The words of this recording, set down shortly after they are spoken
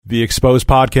The Exposed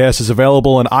podcast is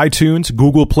available on iTunes,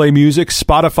 Google Play Music,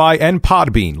 Spotify, and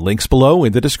Podbean. Links below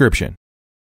in the description.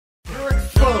 You're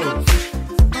exposed.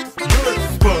 You're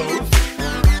exposed.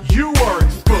 You are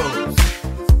exposed.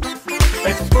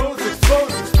 Exposed,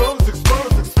 exposed, exposed,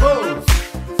 exposed, exposed.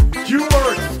 You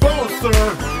are exposed,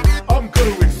 sir. I'm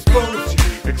going to expose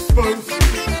you. Expose you.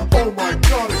 Oh my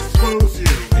God, expose you.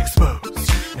 Exposed.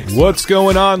 What's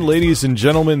going on, ladies and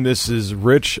gentlemen? This is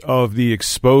Rich of the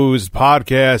Exposed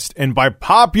podcast, and by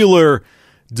popular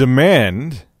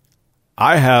demand,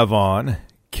 I have on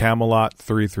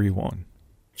CAMELOT331.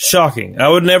 Shocking. I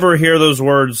would never hear those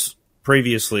words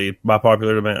previously by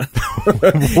popular demand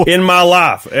in my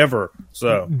life, ever.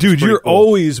 So, dude, you're cool.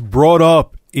 Always brought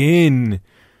up in,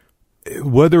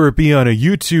 whether it be on a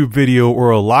YouTube video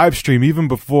or a live stream, even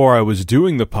before I was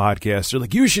doing the podcast, they're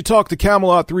like, you should talk to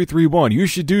CAMELOT331.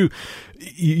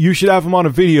 You should have him on a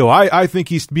video. I think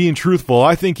he's being truthful.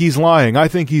 I think he's lying. I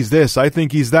think he's this. I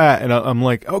think he's that. And I'm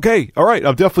like, okay, all right.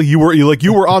 I'm definitely, you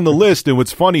were on the list. And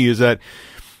what's funny is that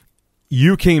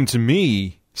you came to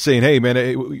me saying, hey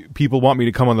man, people want me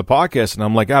to come on the podcast. And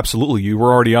I'm like, absolutely. You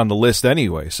were already on the list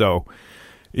anyway. So,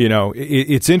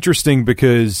 it's interesting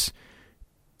because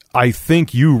I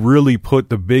think you really put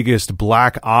the biggest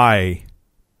black eye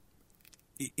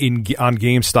on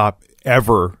GameStop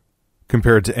ever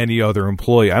compared to any other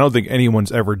employee. I don't think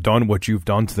anyone's ever done what you've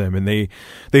done to them, and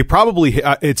they probably,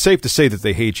 it's safe to say that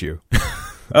they hate you.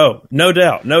 Oh, no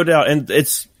doubt. And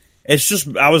it's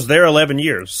just, I was there 11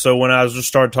 years, so when I just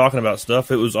started talking about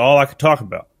stuff, it was all I could talk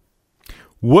about.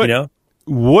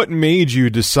 What made you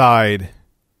decide?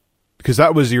 Because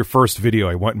that was your first video.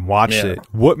 I went and watched it.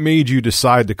 What made you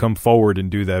decide to come forward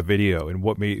and do that video, and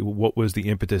what was the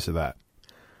impetus of that?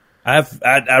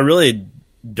 I really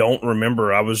don't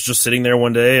remember. I was just sitting there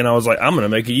one day, and I was like, I'm going to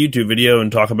make a YouTube video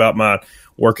and talk about my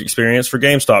work experience for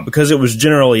GameStop, because it was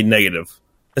generally negative,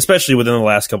 especially within the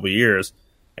last couple of years.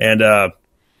 And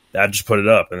I just put it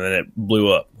up, and then it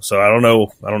blew up. So I don't know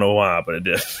why, but it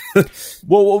did.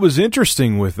 Well, what was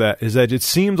interesting with that is that it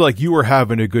seemed like you were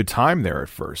having a good time there at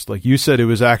first. Like you said, it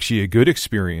was actually a good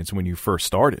experience when you first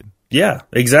started. Yeah,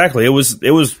 exactly. It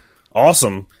was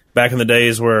awesome back in the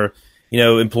days where,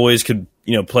 employees could,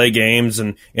 play games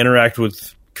and interact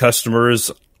with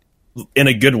customers in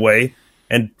a good way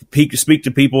and speak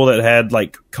to people that had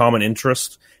like common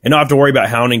interest, and not have to worry about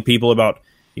hounding people about,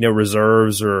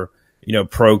 reserves or,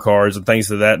 pro cards and things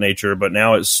of that nature. But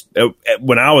now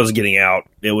when I was getting out,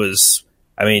 it was,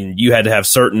 you had to have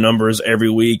certain numbers every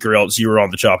week or else you were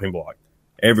on the chopping block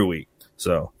every week.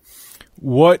 So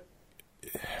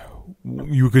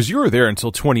because you were there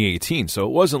until 2018, so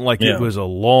it wasn't like it was a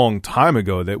long time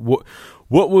ago.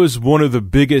 What was one of the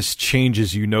biggest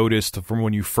changes you noticed from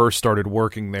when you first started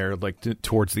working there, like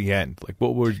towards the end? Like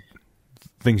what were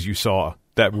things you saw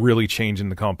that really changed in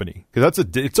the company? Because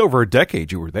it's over a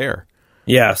decade you were there.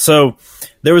 Yeah, so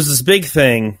there was this big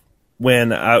thing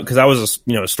because I was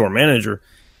a store manager,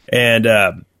 and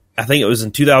I think it was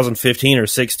in 2015 or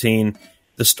 16,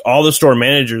 all the store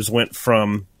managers went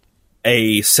from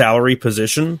a salary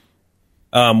position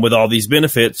with all these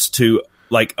benefits to,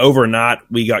 like, overnight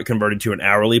we got converted to an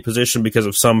hourly position because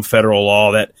of some federal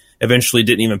law that eventually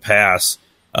didn't even pass,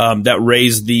 that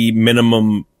raised the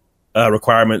minimum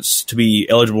requirements to be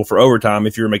eligible for overtime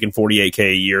if you were making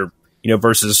 $48K a year,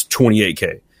 versus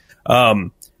 $28K.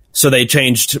 So they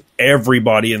changed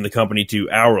everybody in the company to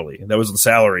hourly. That was the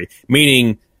salary,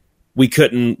 meaning we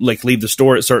couldn't leave the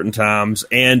store at certain times,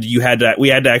 and we had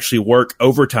to actually work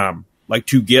overtime,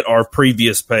 to get our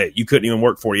previous pay. You couldn't even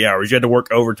work 40 hours. You had to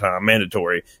work overtime,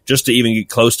 mandatory, just to even get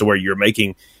close to where you're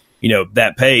making,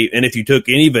 that pay. And if you took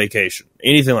any vacation,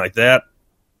 anything like that,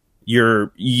 you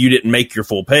didn't make your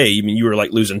full pay. You were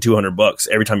losing $200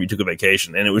 every time you took a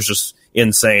vacation, and it was just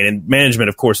insane. And management,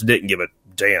 of course, didn't give a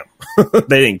damn.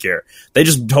 They didn't care. They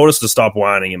just told us to stop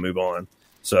whining and move on.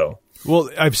 So, well,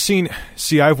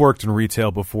 I've worked in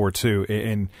retail before too,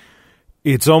 and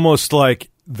it's almost like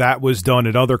that was done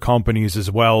at other companies as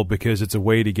well, because it's a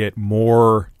way to get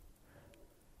more,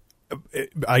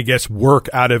 I guess, work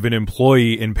out of an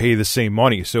employee and pay the same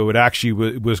money. So it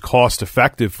actually was cost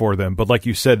effective for them. But like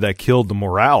you said, that killed the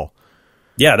morale.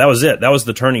 Yeah, that was it. That was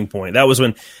the turning point. That was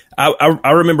when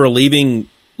I remember leaving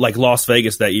Las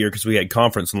Vegas that year, because we had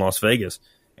conference in Las Vegas.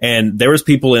 And there was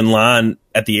people in line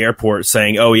at the airport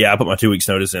saying, oh yeah, I put my 2 weeks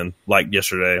notice in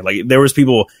yesterday. There was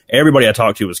people, everybody I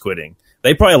talked to was quitting.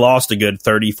 They probably lost a good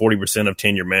 30-40% of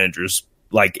tenure managers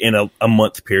in a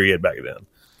month period back then.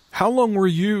 How long were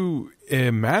you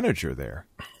a manager there?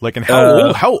 And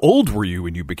how old were you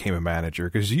when you became a manager?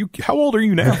 Because how old are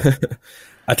you now?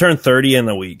 I turned 30 in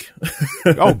a week.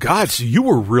 Oh, God. So you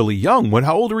were really young.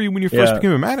 How old were you when you first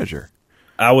became a manager?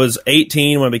 I was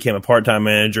 18 when I became a part-time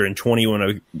manager and 20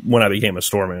 when I became a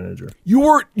store manager.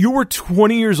 You were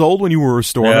 20 years old when you were a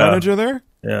store manager there?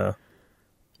 Yeah.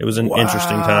 It was an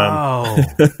interesting time.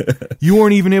 You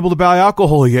weren't even able to buy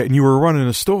alcohol yet, and you were running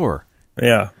a store.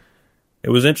 Yeah.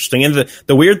 It was interesting. And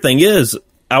the weird thing is,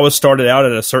 I was started out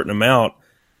at a certain amount.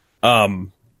 I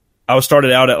was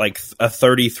started out at like a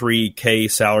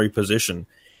 $33K salary position.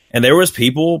 And there was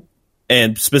people,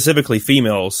 and specifically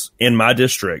females, in my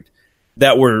district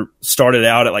that were started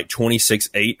out at like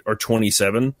 26.8 or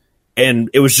 27. And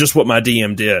it was just what my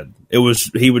DM did.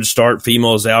 He would start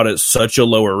females out at such a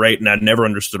lower rate, and I never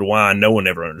understood why. No one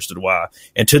ever understood why.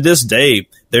 And to this day,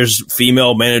 there's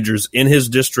female managers in his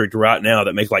district right now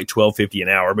that make like $12.50 an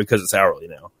hour because it's hourly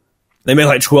now. They make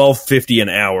like $12.50 an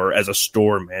hour as a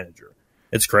store manager.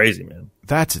 It's crazy, man.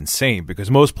 That's insane, because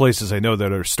most places I know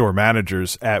that are store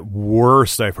managers, at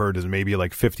worst, I've heard, is maybe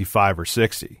like 55 or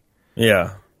 60.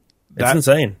 Yeah. It's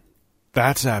insane.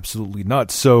 That's absolutely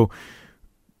nuts. So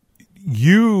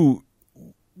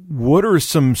what are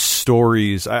some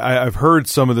stories? I've heard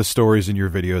some of the stories in your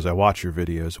videos. I watch your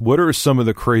videos. What are some of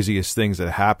the craziest things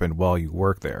that happened while you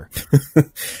work there?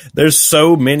 There's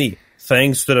so many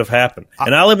things that have happened.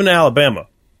 And I live in Alabama,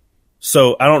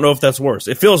 so I don't know if that's worse.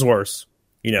 It feels worse,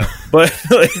 but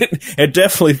it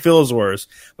definitely feels worse.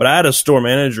 But I had a store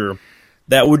manager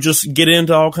that would just get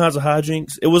into all kinds of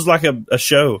hijinks. It was like a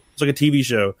show. It's like a TV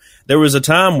show. There was a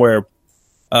time where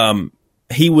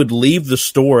he would leave the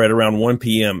store at around 1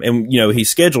 p.m. And, he's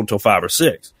scheduled till 5 or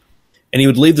 6. And he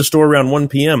would leave the store around 1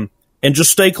 p.m. and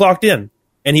just stay clocked in.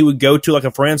 And he would go to like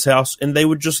a friend's house and they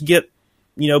would just get,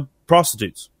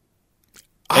 prostitutes.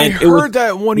 I heard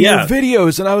that in one of your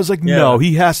videos, and I was like, no,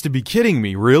 he has to be kidding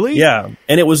me. Really? Yeah.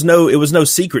 And it was no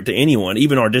secret to anyone.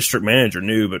 Even our district manager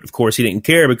knew, but of course he didn't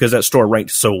care because that store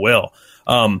ranked so well.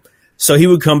 So he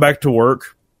would come back to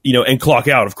work, and clock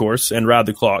out, of course, and ride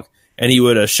the clock. And he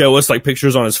would show us like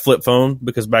pictures on his flip phone,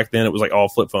 because back then it was like all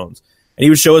flip phones. And he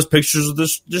would show us pictures of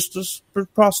this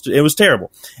prostitute. It was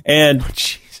terrible. And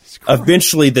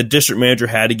eventually the district manager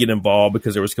had to get involved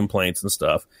because there was complaints and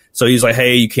stuff. So he's like,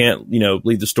 hey, you can't,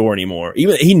 leave the store anymore.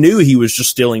 Even he knew he was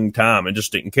just stealing time and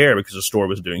just didn't care because the store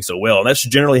was doing so well. And that's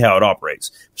generally how it operates.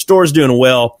 The store's doing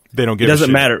well. They don't give a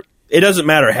shit. It doesn't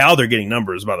matter how they're getting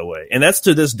numbers, by the way. And that's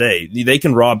to this day. They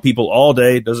can rob people all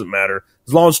day. It doesn't matter.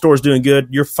 As long as the store's doing good,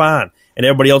 you're fine. And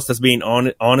everybody else that's being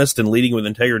honest and leading with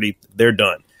integrity, they're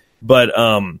done. But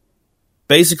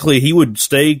basically, he would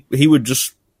just, be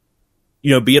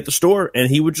at the store, and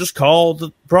he would just call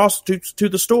the prostitutes to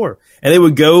the store. And they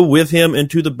would go with him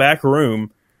into the back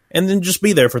room and then just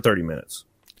be there for 30 minutes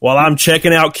while I'm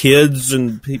checking out kids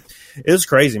and people. It was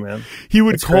crazy, man. He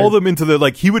would call them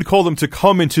he would call them to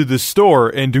come into the store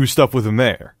and do stuff with him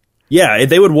there. Yeah,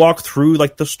 they would walk through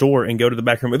like the store and go to the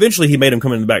back room. Eventually, he made them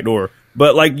come in the back door.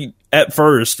 But like at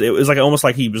first, it was like almost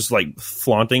like he was like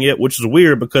flaunting it, which is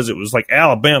weird because it was like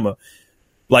Alabama.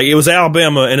 Like it was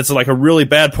Alabama, and it's like a really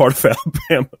bad part of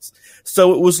Alabama.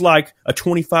 So it was like a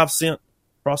 25-cent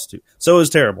prostitute. So it was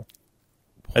terrible,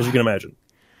 as you can imagine.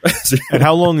 And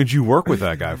how long did you work with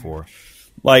that guy for?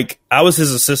 Like, I was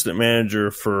his assistant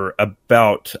manager for I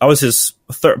was his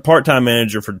part-time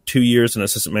manager for 2 years and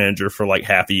assistant manager for like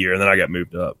half a year, and then I got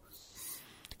moved up.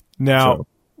 Now,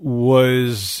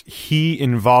 was he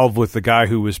involved with the guy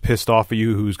who was pissed off at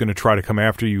you, who was going to try to come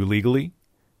after you legally?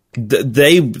 That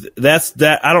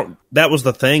was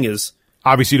the thing is...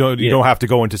 Obviously, you don't have to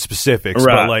go into specifics,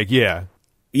 right. But like, yeah.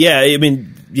 Yeah, I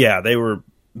mean, yeah, they were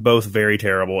both very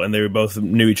terrible, and they both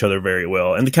knew each other very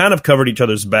well, and they kind of covered each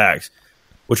other's backs,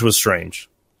 which was strange.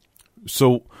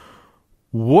 So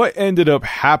what ended up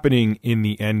happening in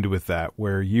the end with that,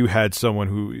 where you had someone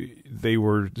who they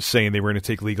were saying they were going to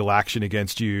take legal action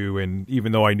against you, and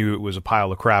even though I knew it was a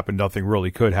pile of crap and nothing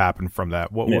really could happen from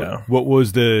that, what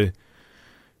was the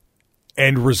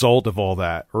end result of all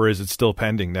that, or is it still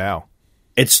pending now?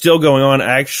 It's still going on.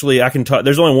 Actually, I can talk.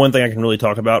 There's only one thing I can really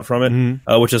talk about from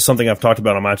it, which is something I've talked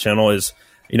about on my channel. Is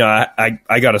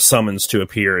I got a summons to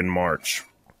appear in March.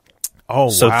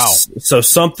 Oh, wow! So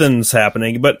something's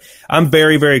happening, but I'm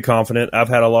very, very confident. I've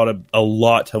had a lot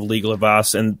of legal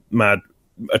advice, and my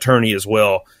attorney as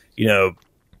well.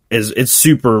 It's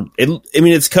super.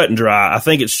 It's cut and dry. I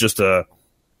think it's just a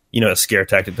scare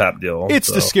tactic type deal.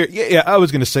 It's to scare. Yeah, I was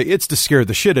going to say it's to scare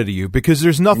the shit out of you, because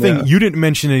there's nothing. Yeah. You didn't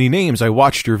mention any names. I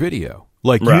watched your video.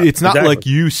 Like, right, it's not like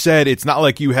you said. It's not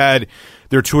like you had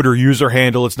their Twitter user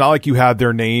handle. It's not like you had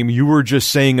their name. You were just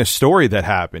saying a story that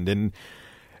happened. And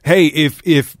hey,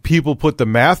 if people put the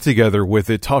math together with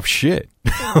it, tough shit.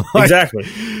 Exactly.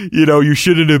 You know, you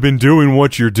shouldn't have been doing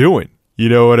what you're doing. You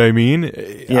know what I mean?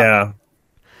 Yeah.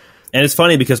 And it's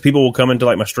funny because people will come into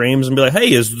like my streams and be like,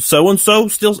 "Hey, is so and so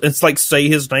still?" It's like say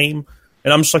his name,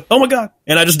 and I'm just like, "Oh my god!"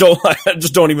 And I just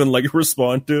don't even like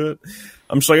respond to it.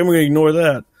 I'm just like, I'm going to ignore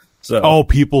that. So,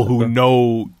 people who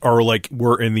know or like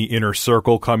were in the inner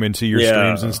circle come into your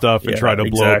streams and stuff and try to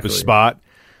blow up a spot.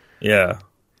 Yeah,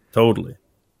 totally.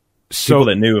 So people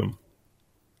that knew him.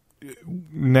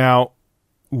 Now,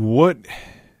 what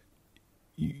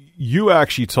you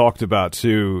actually talked about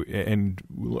too, and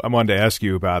I wanted to ask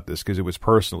you about this because it was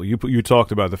personal. You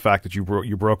talked about the fact that you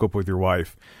broke up with your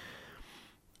wife.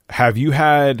 Have you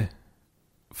had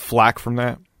flack from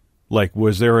that? Like,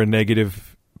 was there a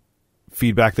negative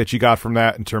feedback that you got from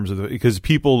that in terms of because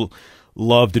people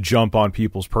love to jump on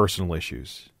people's personal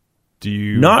issues? Do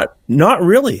you not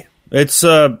really? It's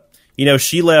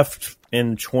she left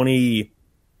in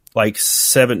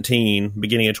 2017,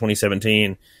 beginning of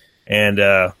 2017, and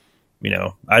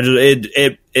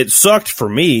it sucked for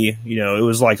me. You know, it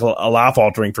was like a life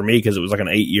altering for me because it was like an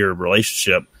 8-year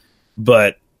relationship.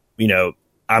 But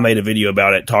I made a video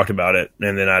about it, talked about it,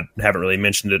 and then I haven't really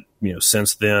mentioned it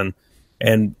since then.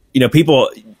 And people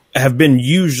have been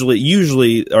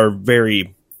usually are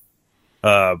very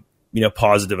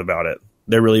positive about it.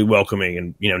 They're really welcoming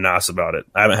and nice about it.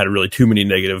 I haven't had really too many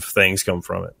negative things come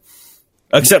from it,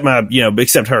 except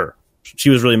except her. She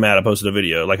was really mad I posted a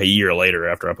video like a year later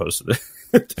after I posted it.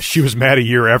 She was mad a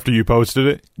year after you posted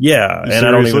it? Yeah, and seriously?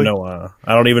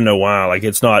 I don't even know why. Like,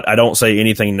 it's not, I don't say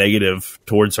anything negative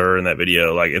towards her in that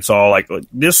video. Like, it's all like,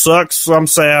 this sucks, I'm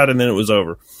sad, and then it was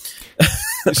over.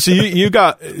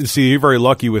 You're very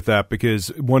lucky with that, because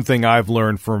one thing I've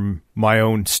learned from my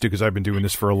own, because I've been doing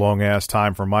this for a long ass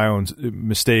time, from my own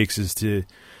mistakes, is to,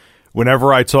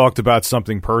 whenever I talked about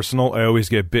something personal, I always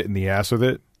get bit in the ass with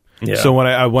it. Yeah. So when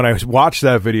I watched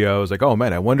that video, I was like, oh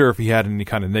man, I wonder if he had any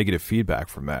kind of negative feedback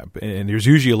from that. And there's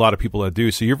usually a lot of people that do.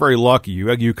 So you're very lucky.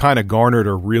 You kind of garnered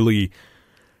a really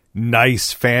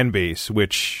nice fan base,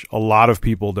 which a lot of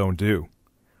people don't do.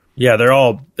 Yeah,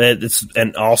 it's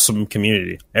an awesome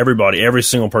community. Every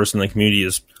single person in the community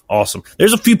is awesome.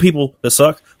 There's a few people that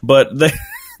suck, but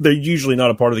they're usually not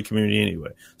a part of the community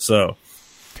anyway. So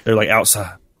they're like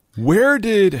outside. Where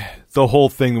did the whole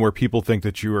thing where people think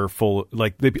that you are full,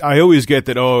 like, I always get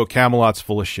that, oh, Camelot's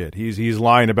full of shit. He's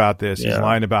lying about this. Yeah. He's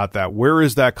lying about that. Where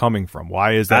is that coming from?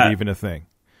 Why is that even a thing?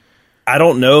 I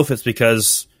don't know if it's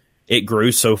because it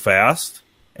grew so fast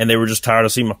and they were just tired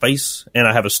of seeing my face, and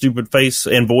I have a stupid face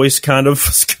and voice kind of.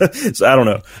 So I don't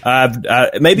know.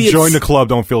 Maybe join the club.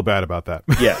 Don't feel bad about that.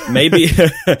 Yeah, maybe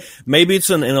it's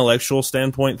an intellectual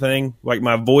standpoint thing. Like,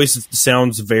 my voice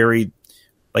sounds very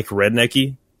like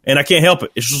rednecky. And I can't help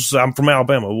it. It's just, I'm from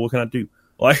Alabama. What can I do?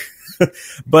 Like,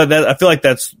 but I feel like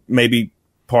that's maybe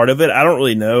part of it. I don't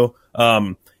really know.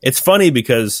 It's funny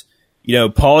because,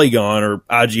 Polygon or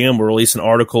IGN will release an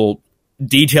article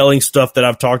detailing stuff that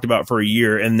I've talked about for a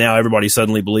year, and now everybody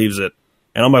suddenly believes it.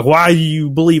 And I'm like, why do you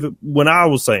believe it when I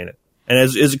was saying it? And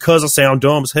is it because I sound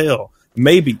dumb as hell?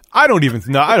 Maybe. I don't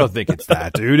think it's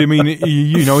that, dude. I mean,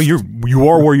 you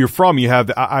are where you're from. You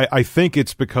have I think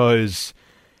it's because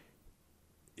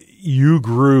you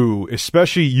grew, I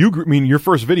mean, your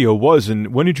first video was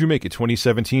when did you make it?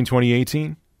 2017,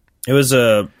 2018? It was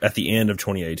at the end of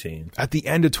 2018. At the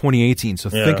end of 2018.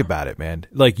 So think about it, man.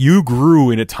 Like, you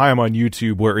grew in a time on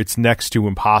YouTube where it's next to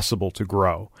impossible to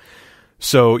grow.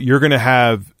 So you're going to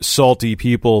have salty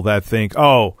people that think,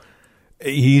 oh,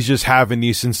 he's just having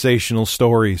these sensational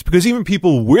stories, because even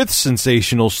people with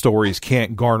sensational stories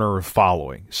can't garner a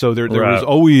following. So there was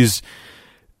always,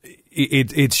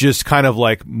 it's just kind of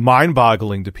like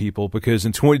mind-boggling to people, because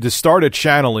to start a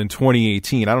channel in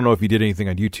 2018, I don't know if you did anything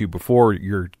on YouTube before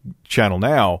your channel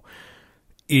now,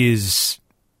 is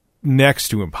next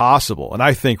to impossible. And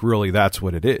I think really that's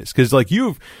what it is. Because like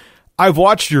I've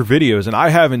watched your videos, and I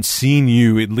haven't seen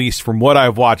you, at least from what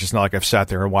I've watched, it's not like I've sat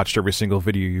there and watched every single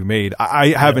video you made. I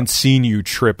haven't seen you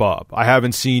trip up. I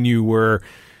haven't seen you where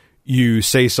you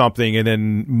say something and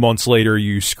then months later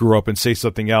you screw up and say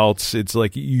something else. It's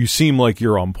like you seem like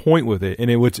you're on point with it.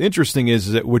 And what's interesting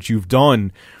is that what you've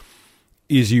done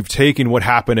is you've taken what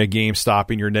happened at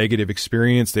GameStop and your negative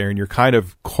experience there, and you're kind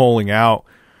of calling out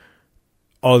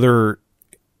other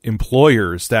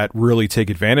employers that really take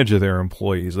advantage of their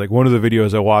employees. Like, one of the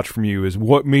videos I watched from you is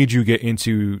what made you get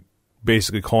into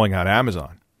basically calling out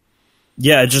Amazon.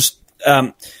 Yeah, just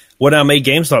when I made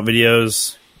GameStop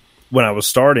videos when I was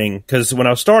starting, because when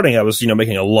I was starting, I was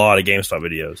making a lot of GameStop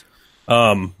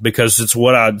videos because it's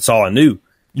what I saw and knew.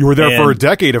 You were there for a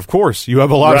decade, of course. You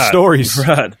have a lot of stories.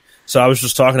 Right. So I was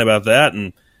just talking about that,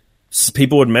 and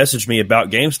people would message me about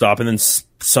GameStop, and then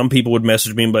some people would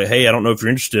message me and be like, hey, I don't know if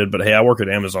you're interested, but hey, I work at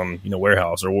Amazon,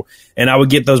 warehouse, and I would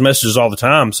get those messages all the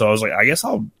time. So I was like, I guess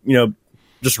I'll,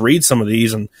 just read some of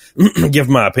these and give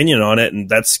my opinion on it. And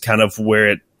that's kind of where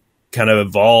it kind of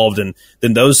evolved. And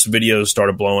then those videos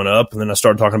started blowing up. And then I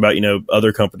started talking about,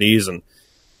 other companies and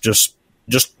just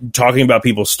talking about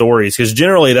people's stories. Cause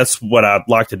generally that's what I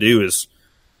like to do, is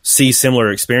see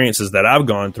similar experiences that I've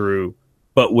gone through,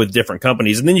 but with different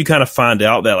companies. And then you kind of find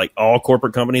out that like all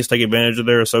corporate companies take advantage of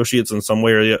their associates in some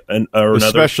way or another.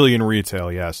 Especially in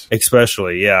retail. Yes.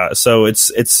 Especially. Yeah. So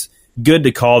it's good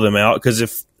to call them out, because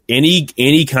if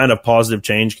any kind of positive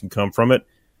change can come from it,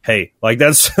 hey, like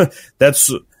that's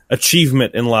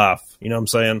achievement in life. You know what I'm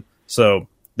saying? So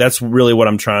that's really what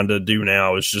I'm trying to do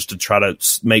now, is just to try to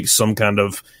make some kind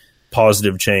of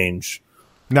positive change.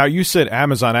 Now, you said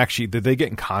Amazon, actually, did they get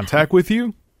in contact with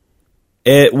you?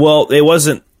 It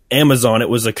wasn't Amazon. It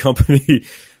was a company.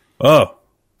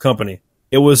 Company.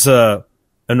 It was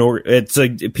it's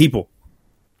people.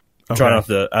 Okay. Try not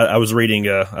to. I was reading.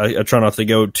 I try not to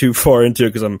go too far into it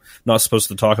because I'm not supposed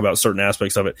to talk about certain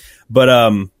aspects of it. But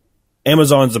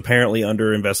Amazon's apparently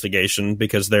under investigation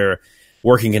because their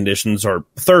working conditions are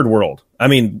third world. I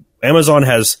mean, Amazon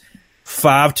has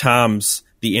 5 times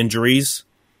the injuries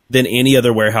than any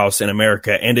other warehouse in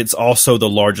America, and it's also the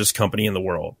largest company in the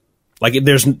world. Like,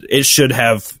 it should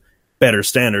have better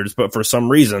standards, but for some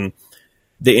reason,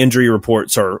 the injury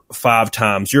reports are 5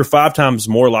 times. You're 5 times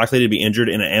more likely to be injured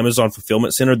in an Amazon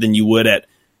fulfillment center than you would at,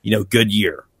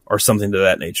 Goodyear or something to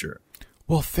that nature.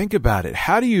 Well, think about it.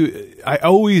 I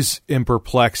always am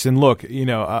perplexed. And look,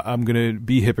 I'm going to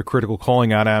be hypocritical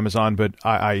calling out Amazon, but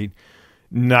I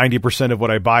 90% of what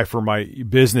I buy for my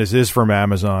business is from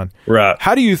Amazon. Right.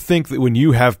 How do you think that when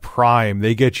you have Prime,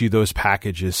 they get you those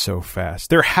packages so fast?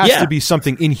 There has to be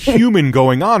something inhuman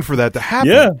going on for that to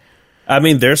happen. Yeah. I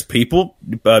mean, there's people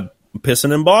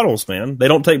pissing in bottles, man. They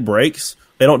don't take breaks.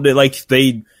 They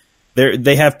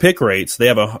have pick rates. They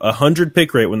have a 100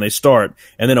 pick rate when they start,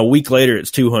 and then a week later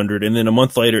it's 200, and then a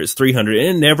month later it's 300,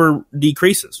 and it never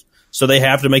decreases. So they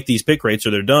have to make these pick rates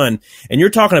or they're done. And you're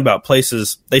talking about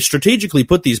places, they strategically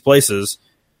put these places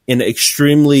in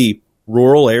extremely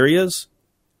rural areas.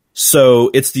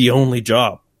 So it's the only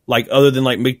job, like other than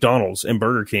like McDonald's and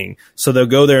Burger King. So they'll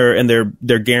go there and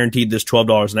they're guaranteed this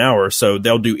 $12 an hour. So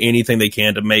they'll do anything they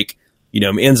can to make,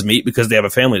 ends meet, because they have a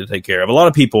family to take care of. A lot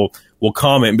of people will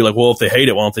comment and be like, well, if they hate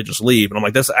it, why don't they just leave? And I'm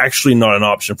like, that's actually not an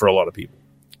option for a lot of people.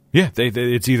 Yeah,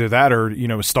 it's either that or,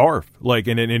 starve. Like,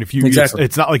 and if you, exactly.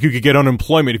 It's not like you could get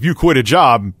unemployment. If you quit a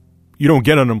job, you don't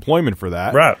get unemployment for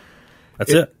that. Right.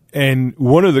 That's it. And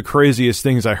one of the craziest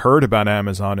things I heard about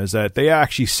Amazon is that they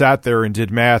actually sat there and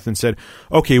did math and said,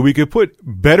 okay, we could put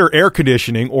better air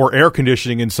conditioning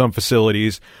in some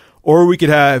facilities, or we could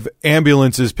have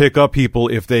ambulances pick up people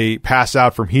if they pass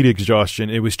out from heat exhaustion.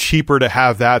 It was cheaper to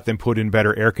have that than put in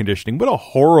better air conditioning. What a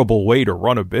horrible way to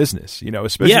run a business,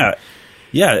 especially.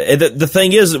 Yeah. The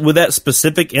thing is, with that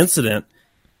specific incident,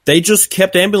 they just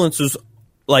kept ambulances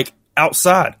like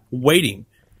outside waiting.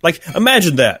 Like,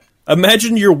 imagine that.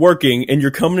 Imagine you're working and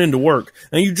you're coming into work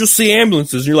and you just see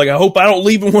ambulances and you're like, I hope I don't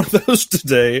leave in one of those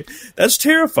today. That's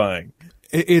terrifying.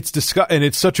 It's and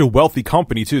it's such a wealthy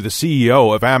company too. The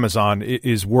CEO of Amazon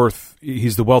is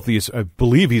he's the wealthiest. I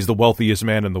believe he's the wealthiest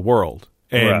man in the world,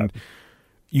 and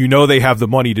they have the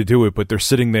money to do it, but they're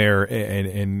sitting there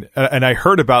and I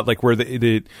heard about like where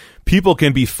the people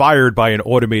can be fired by an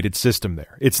automated system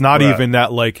there. It's not even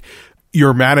that like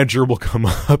your manager will come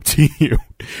up to you.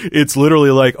 It's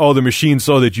literally like, oh, the machine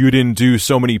saw that you didn't do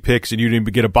so many picks and you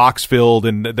didn't get a box filled,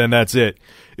 and then that's it.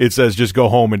 It says just go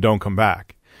home and don't come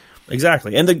back.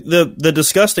 Exactly. And the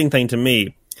disgusting thing to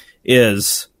me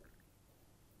is,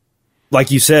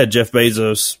 like you said, Jeff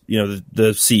Bezos,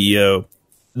 the CEO,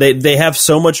 they have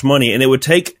so much money, and it would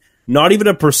take not even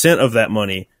 1% of that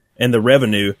money and the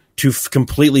revenue to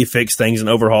completely fix things and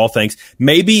overhaul things.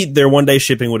 Maybe their one-day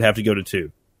shipping would have to go to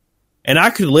 2. And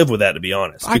I could live with that, to be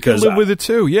honest. I could live with it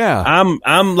too, yeah.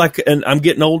 I'm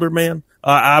getting older, man.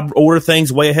 I order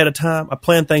things way ahead of time. I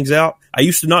plan things out. I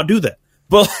used to not do that.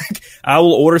 But like, I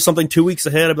will order something 2 weeks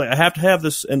ahead. I'm like, I have to have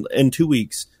this in 2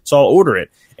 weeks, so I'll order it.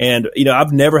 And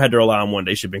I've never had to rely on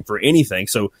one-day shipping for anything.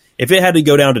 So if it had to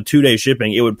go down to 2-day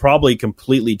shipping, it would probably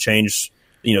completely change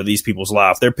these people's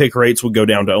life. Their pick rates would go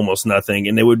down to almost nothing,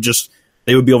 and they would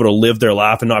be able to live their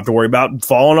life and not have to worry about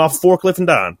falling off a forklift and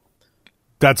dying.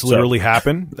 That's literally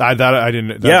happened. I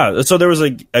didn't. Yeah. So there was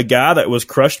a guy that was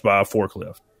crushed by a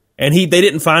forklift, and they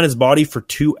didn't find his body for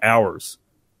 2 hours.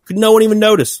 Could no one even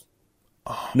notice?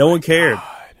 No one cared.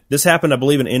 God. This happened, I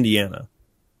believe, in Indiana.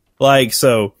 Like,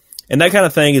 so, and that kind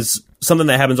of thing is something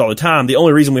that happens all the time. The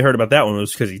only reason we heard about that one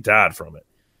was because he died from it.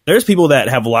 There's people that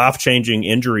have life-changing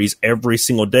injuries every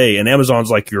single day, and Amazon's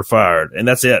like, you're fired, and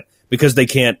that's it, because they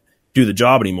can't do the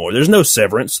job anymore. There's no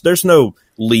severance. There's no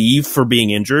leave for being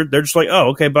injured. They're just like, oh,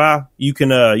 okay, bye. You can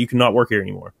not work here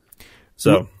anymore.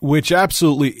 So, which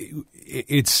absolutely,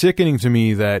 it's sickening to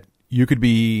me that you could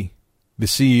be the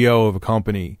CEO of a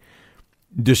company,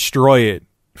 destroy it,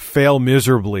 fail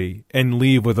miserably, and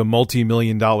leave with a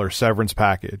multi-million-dollar severance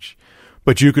package.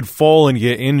 But you could fall and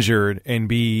get injured and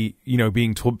be,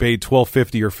 being paid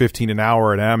 $12.50 or $15 an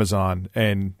hour at Amazon,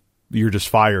 and you're just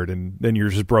fired, and then you're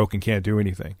just broke and can't do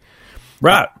anything.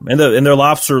 Right, and their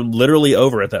lives are literally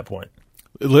over at that point.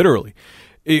 Literally,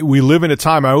 we live in a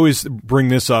time. I always bring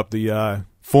this up. The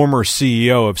former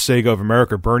CEO of Sega of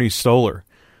America, Bernie Stoller,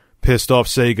 pissed off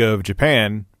Sega of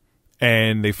Japan,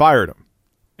 and they fired him.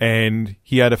 And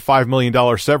he had a $5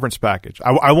 million severance package.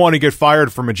 I want to get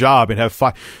fired from a job and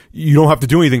have you don't have to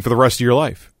do anything for the rest of your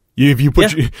life. If you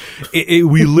put,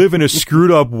 we live in a screwed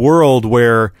up world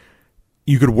where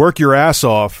you could work your ass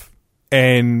off,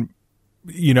 and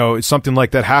something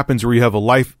like that happens where you have a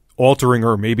life altering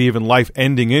or maybe even life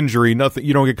ending injury. Nothing,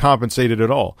 you don't get compensated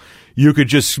at all. You could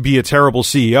just be a terrible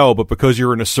CEO, but because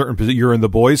you're in a certain position, you're in the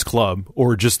boys' club,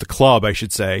 or just the club, I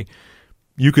should say.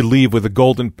 You could leave with a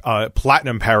golden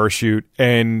platinum parachute,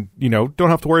 and don't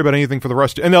have to worry about anything for the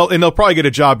rest. And they'll probably get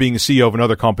a job being a CEO of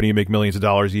another company and make millions of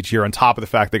dollars each year on top of the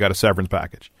fact they got a severance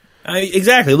package.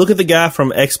 Exactly. Look at the guy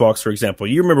from Xbox, for example.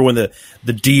 You remember when the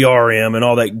DRM and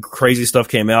all that crazy stuff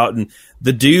came out, and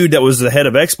the dude that was the head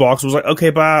of Xbox was like, "Okay,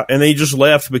 bye," and then he just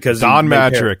left because Don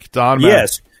Matrick.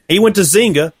 Yes, he went to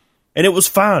Zynga, and it was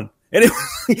fine. And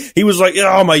he was like,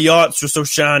 "Oh, my yachts are so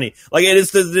shiny." Like, it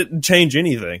didn't change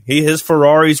anything. His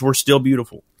Ferraris were still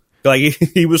beautiful. Like,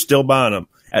 he was still buying them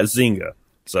at Zynga,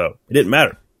 so it didn't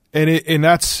matter. And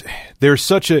that's, there's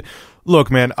such a look,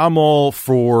 man. I'm all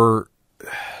for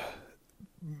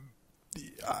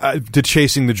to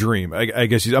chasing the dream. I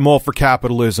guess I'm all for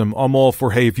capitalism. I'm all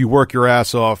for, hey, if you work your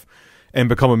ass off and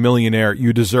become a millionaire,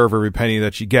 you deserve every penny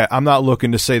that you get. I'm not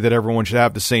looking to say that everyone should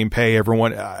have the same pay.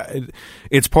 Everyone,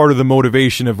 it's part of the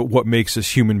motivation of what makes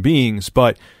us human beings.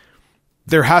 But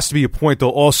there has to be a point, though,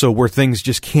 also where things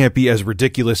just can't be as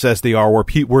ridiculous as they are,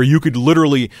 where you could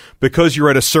literally, because you're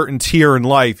at a certain tier in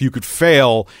life, you could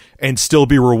fail and still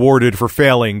be rewarded for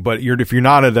failing. But if you're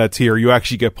not at that tier, you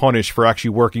actually get punished for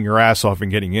actually working your ass off and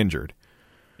getting injured.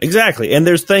 Exactly. And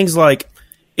there's things like,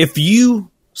 if you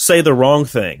say the wrong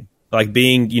thing, like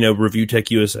being, Review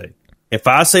Tech USA. If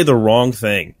I say the wrong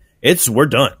thing, we're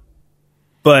done.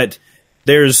 But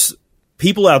there's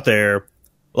people out there,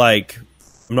 like,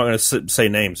 I'm not going to say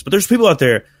names, but there's people out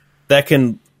there that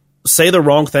can say the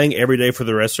wrong thing every day for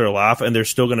the rest of their life, and they're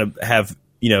still going to have,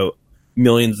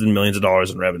 millions and millions of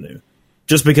dollars in revenue.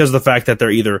 Just because of the fact that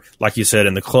they're either, like you said,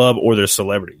 in the club or they're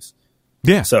celebrities.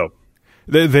 Yeah. So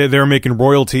they're making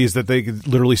royalties that they could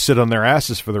literally sit on their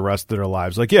asses for the rest of their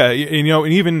lives. Like, yeah, and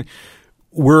even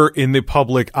we're in the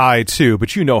public eye too,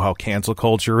 but you know how cancel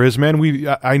culture is, man.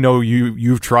 I know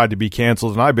you've tried to be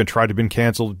canceled, and I've been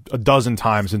canceled a dozen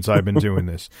times since I've been doing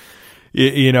this.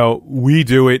 We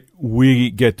do it, we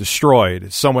get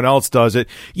destroyed. Someone else does it.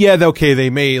 Yeah, okay, they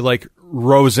may, like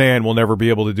Roseanne will never be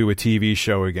able to do a TV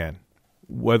show again.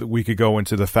 Whether we could go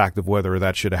into the fact of whether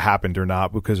that should have happened or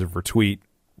not because of her tweet.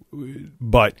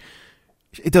 But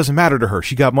it doesn't matter to her.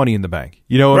 She got money in the bank.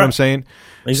 You know what I'm saying?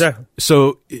 Exactly.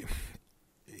 So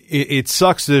it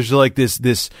sucks. There's like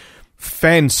this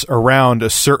fence around a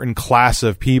certain class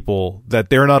of people that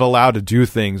they're not allowed to do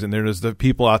things, and there's the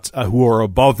people who are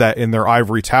above that in their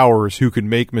ivory towers who can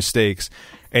make mistakes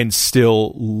and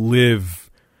still live.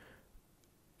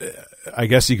 I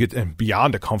guess you could,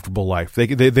 beyond a comfortable life.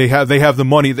 They have the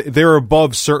money. They're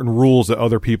above certain rules that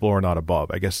other people are not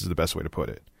above, I guess is the best way to put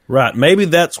it. Right. Maybe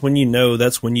that's when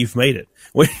that's when you've made it.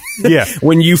 Yeah.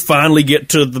 When you finally get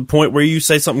to the point where you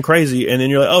say something crazy, and then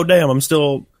you're like, oh damn, I'm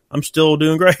still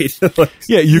doing great.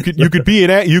 Yeah, you could be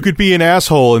an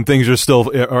asshole, and things are still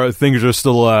going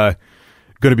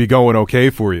to be going okay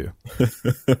for you.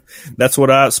 That's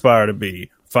what I aspire to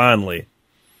be. Finally.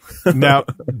 Now,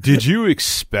 did you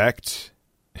expect?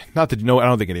 Not that I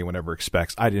don't think anyone ever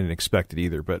expects. I didn't expect it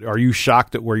either. But are you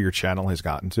shocked at where your channel has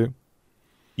gotten to?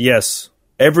 Yes.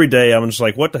 Every day I'm just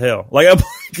like, what the hell? Like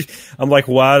I'm like,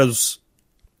 why?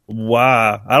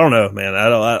 I don't know,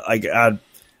 man.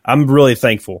 I'm really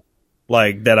thankful,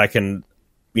 like, that I can,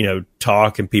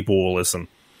 talk and people will listen.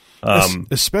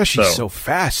 Especially so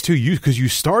fast too. Because you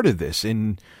started this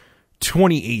in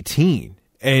 2018.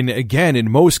 And again,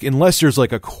 unless there's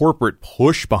like a corporate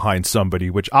push behind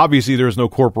somebody, which obviously there's no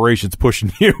corporations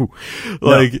pushing you,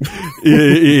 like,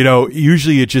 you know,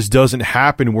 usually it just doesn't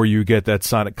happen where you get that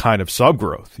kind of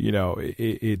subgrowth, you know.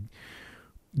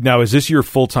 Now, is this your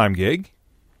full-time gig?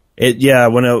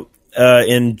 When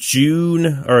in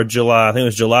June or July, I think it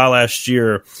was July last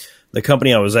year, the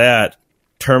company I was at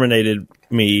terminated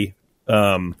me.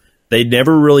 They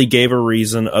never really gave a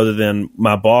reason other than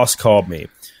my boss called me.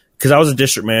 Because I was a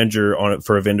district manager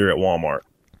for a vendor at Walmart.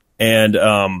 And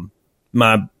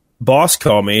my boss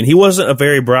called me, and he wasn't a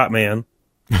very bright man.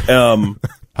 I've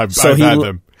had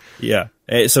them. Yeah.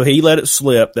 So he let it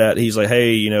slip that he's like,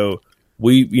 hey, you know,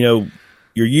 your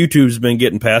YouTube's been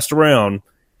getting passed around,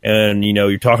 and, you know,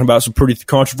 you're talking about some pretty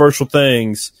controversial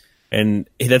things. And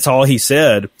that's all he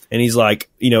said. And he's like,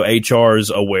 you know, HR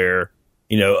is aware,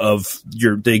 you know, of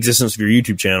the existence of your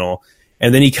YouTube channel.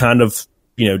 And then he kind of,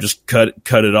 you know, just cut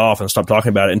it off and stopped talking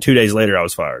about it. And 2 days later, I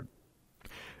was fired.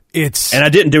 And I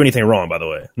didn't do anything wrong, by the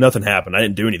way. Nothing happened. I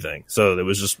didn't do anything. So it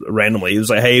was just randomly. It was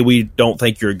like, hey, we don't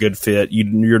think you're a good fit.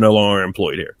 You're no longer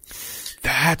employed here.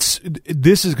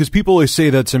 This is because people always say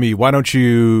that to me. Why don't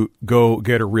you go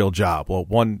get a real job? Well,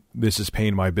 one, this is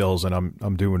paying my bills and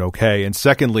I'm doing okay. And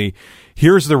secondly,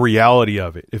 here's the reality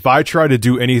of it. If I try to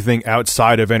do anything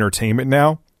outside of entertainment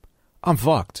now, I'm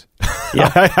fucked.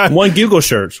 Yeah, one Google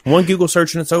search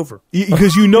and it's over.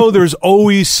 Because you know there's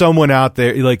always someone out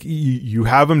there, like you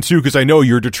have them too, because I know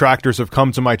your detractors have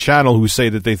come to my channel who say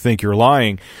that they think you're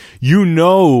lying. You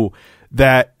know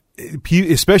that,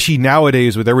 especially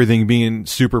nowadays with everything being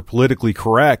super politically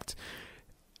correct,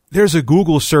 there's a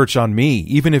Google search on me,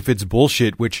 even if it's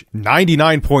bullshit, which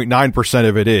 99.9%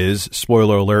 of it is,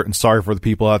 spoiler alert, and sorry for the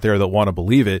people out there that want to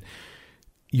believe it,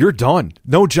 you're done.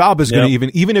 No job is going to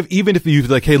even if you're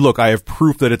like, hey, look, I have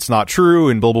proof that it's not true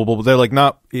and blah, blah, blah. They're like,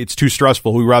 nah, it's too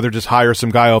stressful. We'd rather just hire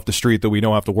some guy off the street that we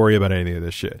don't have to worry about any of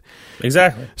this shit.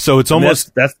 Exactly. So it's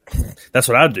almost... That's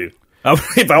what I'd do.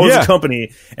 If I was a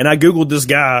company and I Googled this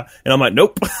guy and I'm like,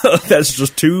 nope, that's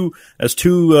just too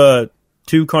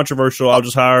controversial. I'll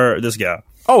just hire this guy.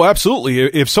 Oh, absolutely.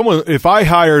 If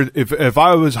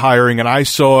I was hiring and I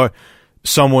saw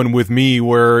someone with me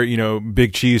where, you know,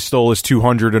 Big Cheese stole his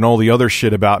 200 and all the other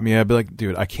shit about me, I'd be like,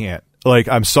 dude, I can't. Like,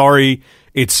 I'm sorry.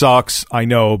 It sucks. I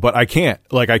know, but I can't.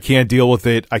 Like, I can't deal with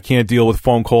it. I can't deal with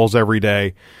phone calls every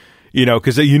day, you know,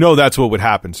 because you know that's what would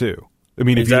happen too. I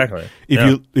mean, exactly.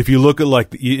 If you look at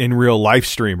like in real life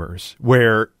streamers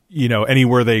where, you know,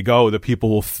 anywhere they go,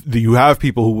 you have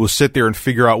people who will sit there and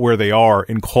figure out where they are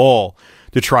and call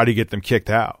to try to get them kicked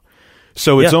out.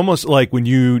 So it's almost like when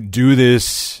you do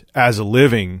this as a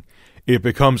living, it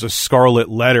becomes a scarlet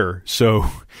letter. So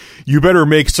you better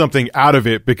make something out of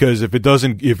it, because if it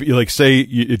doesn't, if like say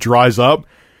it dries up,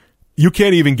 you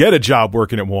can't even get a job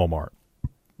working at Walmart.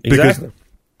 Exactly. Because,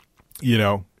 you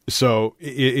know, so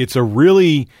it's a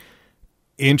really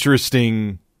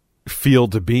interesting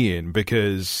field to be in,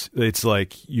 because it's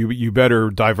like you better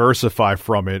diversify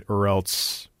from it, or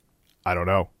else I don't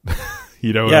know.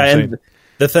 You know what I'm saying?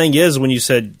 The thing is, when you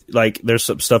said, like, there's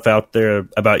some stuff out there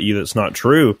about you that's not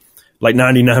true, like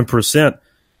 99%,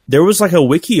 there was like a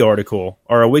wiki article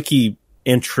or a wiki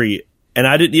entry, and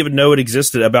I didn't even know it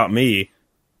existed about me.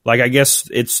 Like, I guess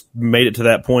it's made it to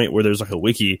that point where there's like a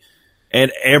wiki,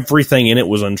 and everything in it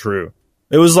was untrue.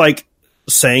 It was like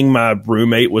saying my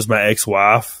roommate was my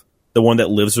ex-wife, the one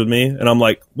that lives with me, and I'm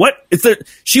like, what?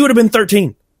 She would have been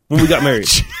 13 when we got married.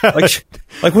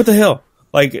 like what the hell?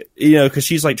 Like, you know, because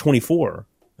she's like 24.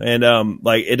 And,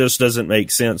 like, it just doesn't make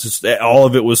sense. All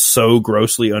of it was so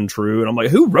grossly untrue. And I'm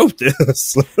like, who wrote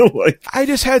this? Like, I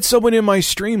just had someone in my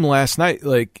stream last night,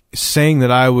 like, saying that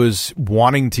I was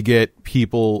wanting to get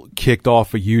people kicked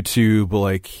off of YouTube,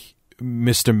 like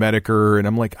Mr. Medicare. And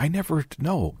I'm like, I never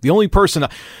know. The only person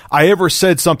I ever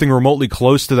said something remotely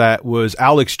close to that was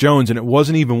Alex Jones. And it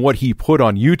wasn't even what he put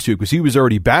on YouTube, because he was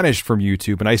already banished from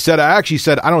YouTube. And I actually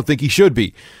said, I don't think he should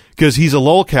be, because he's a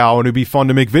lolcow and it'd be fun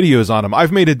to make videos on him.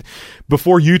 I've made it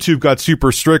before YouTube got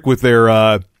super strict with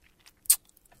their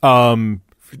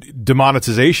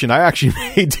demonetization. I actually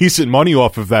made decent money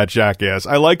off of that jackass.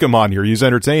 I like him on here. He's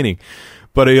entertaining.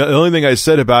 But the only thing I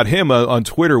said about him on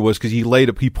Twitter was because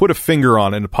he put a finger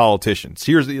on it in politicians.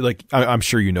 Here's like, I'm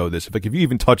sure you know this. If you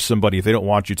even touch somebody, if they don't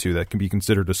want you to, that can be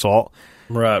considered assault.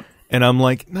 Right. And I'm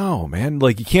like, no, man,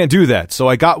 like, you can't do that. So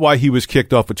I got why he was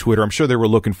kicked off of Twitter. I'm sure they were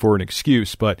looking for an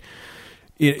excuse, but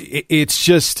it's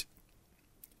just,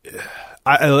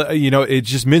 it's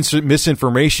just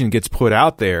misinformation gets put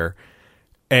out there,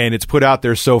 and it's put out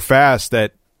there so fast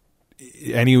that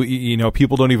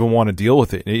people don't even want to deal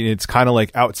with it. It's kind of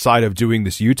like outside of doing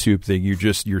this YouTube thing,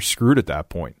 you're screwed at that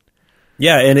point.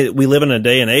 Yeah, and we live in a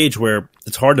day and age where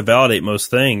it's hard to validate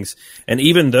most things. And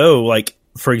even though, like,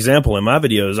 for example, in my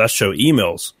videos, I show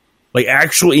emails, like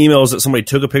actual emails that somebody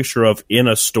took a picture of in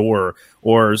a store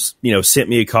or, sent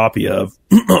me a copy of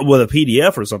with a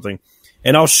PDF or something,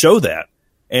 and I'll show that.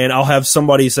 And I'll have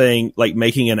somebody saying, like,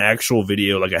 making an actual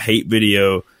video, like a hate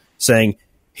video, saying,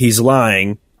 he's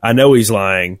lying, I know he's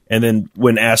lying. And then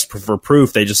when asked for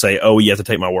proof, they just say, oh, you have to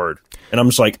take my word. And I'm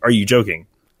just like, are you joking?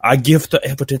 I give the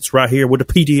evidence right here with a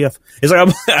PDF. It's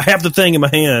like I have the thing in my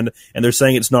hand, and they're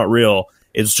saying it's not real.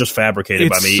 It's just fabricated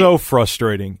by me. It's so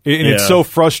frustrating. It's so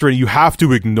frustrating. You have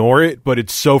to ignore it, but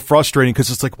it's so frustrating because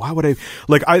it's like, why would I?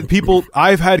 Like,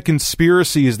 I've had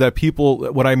conspiracies that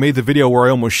people, when I made the video where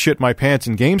I almost shit my pants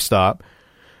in GameStop,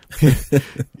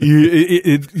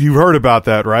 you heard about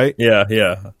that, right?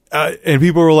 Yeah. And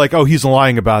people were like, oh, he's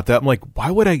lying about that. I'm like, why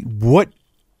would I?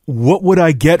 What would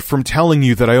I get from telling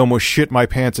you that I almost shit my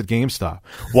pants at GameStop?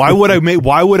 Why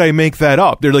would I make that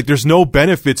up? They're like, there's no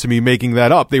benefit to me making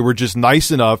that up. They were just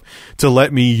nice enough to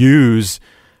let me use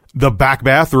the back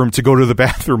bathroom to go to the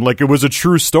bathroom. Like, it was a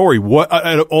true story. Like,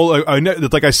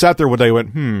 I sat there one day and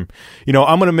went,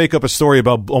 I'm going to make up a story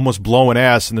about almost blowing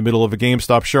ass in the middle of a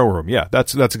GameStop showroom. Yeah,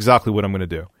 that's exactly what I'm going to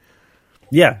do.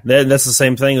 Yeah, that's the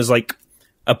same thing as, like,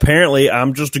 apparently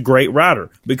I'm just a great writer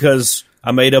because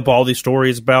I made up all these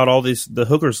stories about all the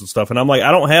hookers and stuff, and I'm like,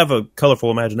 I don't have a colorful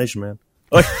imagination, man.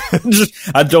 Like,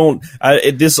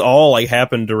 this all like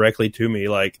happened directly to me,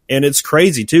 like, and it's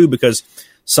crazy too because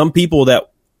some people that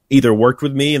either worked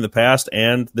with me in the past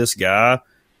and this guy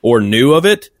or knew of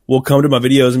it will come to my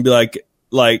videos and be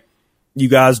like, you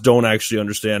guys don't actually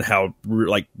understand how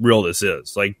real this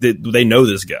is. Like, they know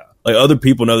this guy. Like, other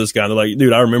people know this guy, and they're like,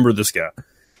 dude, I remember this guy,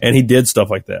 and he did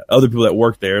stuff like that. Other people that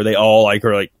work there, they all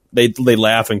are like. They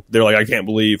laugh and they're like, I can't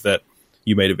believe that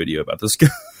you made a video about this guy.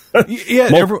 Yeah,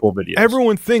 multiple videos.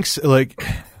 Everyone thinks like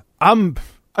I'm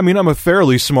a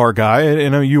fairly smart guy,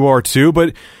 and you are too,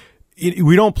 but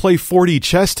we don't play 4D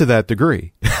chess to that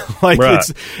degree. Like, right.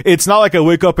 It's not like I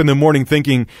wake up in the morning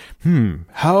thinking,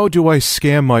 how do I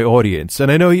scam my audience?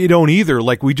 And I know you don't either.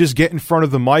 Like, we just get in front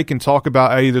of the mic and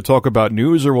I either talk about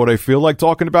news or what I feel like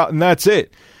talking about, and that's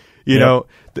it. You know,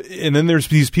 and then there's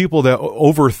these people that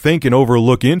overthink and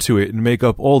overlook into it and make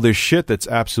up all this shit that's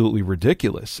absolutely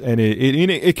ridiculous. And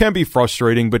it can be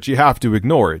frustrating, but you have to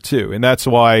ignore it too. And that's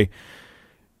why,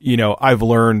 I've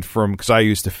learned because I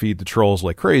used to feed the trolls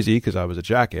like crazy because I was a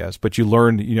jackass, but you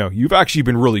learn, you've actually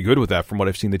been really good with that from what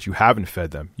I've seen, that you haven't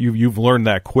fed them. You've learned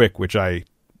that quick, which I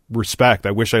respect.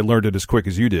 I wish I learned it as quick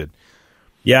as you did.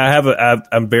 Yeah,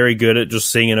 I'm very good at just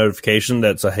seeing a notification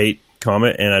that's a hate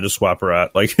comment, and I just swipe right,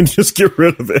 like, and just get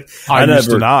rid of it. I used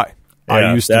to not.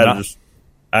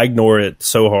 I ignore it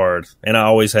so hard, and I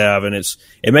always have, and it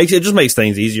just makes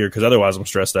things easier because otherwise I'm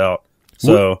stressed out.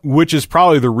 So, which is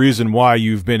probably the reason why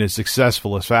you've been as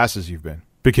successful as fast as you've been,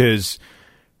 because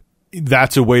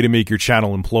that's a way to make your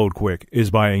channel implode quick, is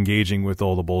by engaging with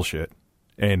all the bullshit.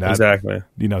 And exactly,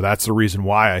 that's the reason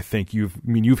why I think you've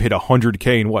hit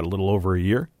 100K in a little over a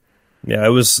year.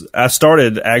 Yeah, I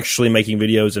started actually making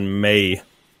videos in May,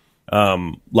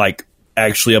 like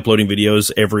actually uploading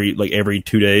videos every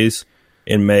 2 days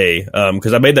in May,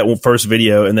 because I made that first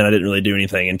video and then I didn't really do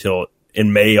anything until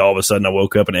in May. All of a sudden I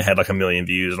woke up and it had like 1 million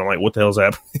views, and I'm like, what the hell's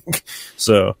happening?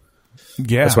 So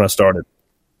yeah, that's when I started.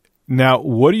 Now,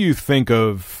 what do you think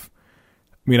of?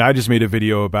 I just made a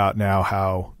video about now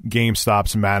how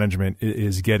GameStop's management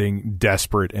is getting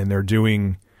desperate, and they're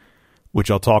doing,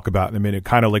 which I'll talk about in a minute,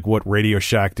 kind of like what Radio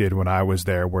Shack did when I was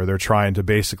there, where they're trying to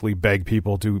basically beg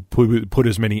people to put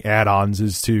as many add-ons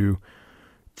as to,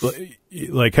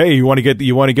 like, hey, you want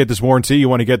to get this warranty, you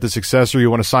want to get this accessory, you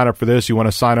want to sign up for this, you want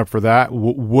to sign up for that.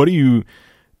 What do you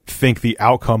think the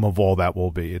outcome of all that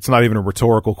will be? It's not even a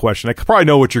rhetorical question. I probably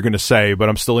know what you're going to say, but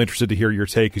I'm still interested to hear your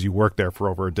take because you worked there for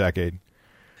over a decade.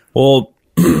 Well,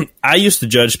 I used to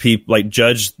judge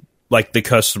the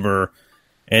customer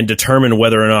and determine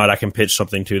whether or not I can pitch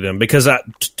something to them, because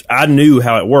I knew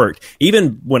how it worked.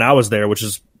 Even when I was there, which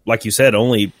is, like you said,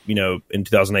 only, in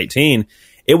 2018,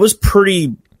 it was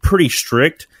pretty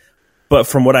strict. But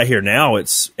from what I hear now,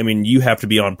 you have to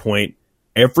be on point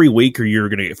every week or you're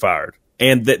going to get fired.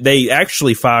 And they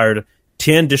actually fired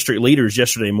 10 district leaders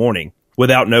yesterday morning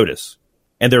without notice.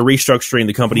 And they're restructuring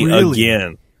the company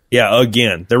again. Yeah,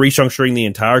 again. They're restructuring the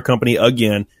entire company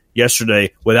again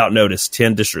yesterday without notice.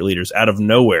 10 district leaders out of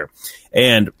nowhere.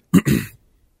 And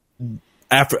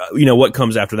after, what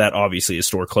comes after that, obviously, is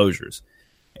store closures.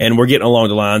 And we're getting along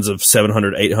the lines of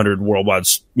 700, 800 worldwide,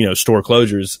 store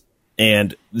closures.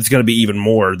 And it's going to be even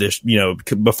more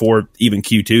before even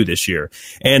Q2 this year.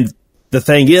 And the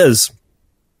thing is,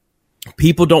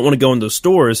 people don't want to go in those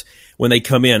stores when they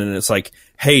come in and it's like,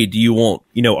 hey, do you want,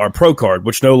 our Pro card,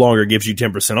 which no longer gives you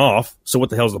 10% off. So what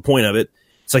the hell's the point of it?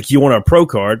 It's like, you want our Pro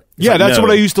card? It's yeah, like, that's no.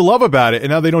 what I used to love about it, and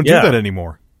now they don't do that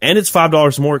anymore. And it's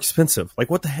 $5 more expensive. Like,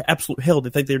 what the absolute hell do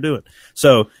they think they're doing?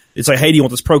 So it's like, hey, do you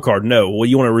want this Pro card? No. Well,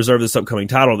 you want to reserve this upcoming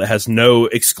title that has no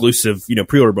exclusive,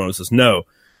 pre-order bonuses? No.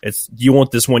 It's, you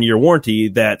want this 1 year warranty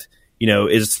that,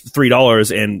 is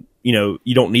 $3 and,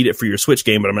 you don't need it for your Switch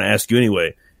game, but I'm going to ask you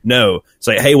anyway. No. It's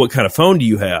like, hey, what kind of phone do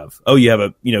you have? Oh, you have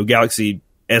a, Galaxy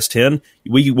S10?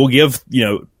 We'll give,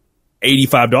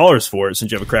 $85 for it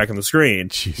since you have a crack in the screen,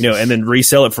 Jesus. And then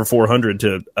resell it for $400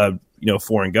 to a,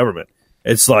 foreign government.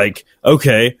 It's like,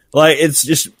 okay, like it's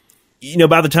just,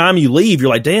 by the time you leave, you're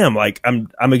like, damn, like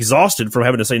I'm exhausted from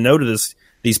having to say no to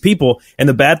these people. And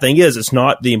the bad thing is, it's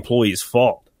not the employee's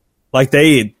fault. Like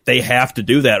they have to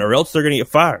do that or else they're going to get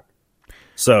fired.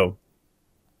 So,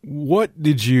 what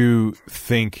did you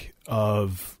think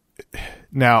of?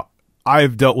 Now,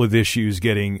 I've dealt with issues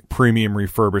getting premium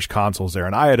refurbished consoles there,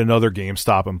 and I had another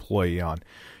GameStop employee on.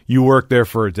 You worked there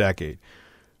for a decade.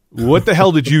 What the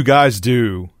hell did you guys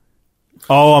do?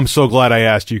 Oh, I'm so glad I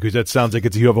asked you, because that sounds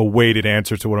like you have a weighted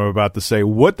answer to what I'm about to say.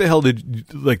 What the hell did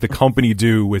the company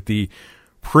do with the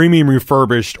premium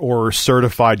refurbished or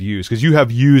certified used? Because you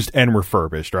have used and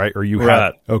refurbished, right? Or you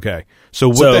have? Okay. So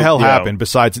what the hell happened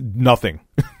besides nothing?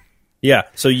 Yeah,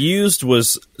 so used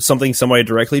was something somebody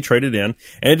directly traded in,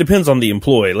 and it depends on the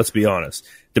employee, let's be honest.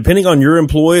 Depending on your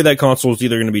employee, that console is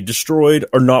either going to be destroyed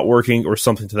or not working or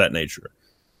something to that nature.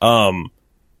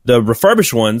 The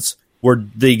refurbished ones were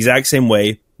the exact same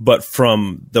way, but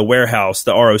from the warehouse,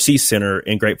 the ROC Center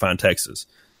in Grapevine, Texas.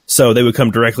 So they would come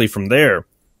directly from there,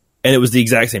 and it was the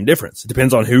exact same difference. It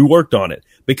depends on who worked on it,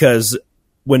 because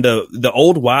when the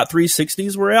old white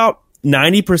 360s were out,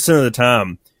 90% of the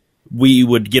time, we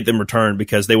would get them returned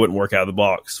because they wouldn't work out of the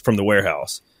box from the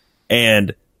warehouse.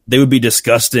 And they would be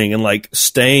disgusting and like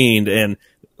stained. And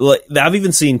like, I've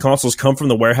even seen consoles come from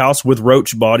the warehouse with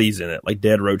roach bodies in it, like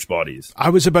dead roach bodies. I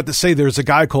was about to say, there's a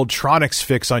guy called Tronics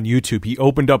Fix on YouTube. He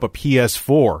opened up a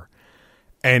PS4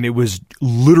 and it was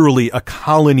literally a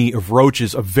colony of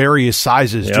roaches of various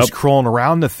sizes just crawling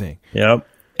around the thing. Yep.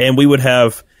 And we would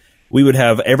have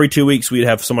every 2 weeks, we'd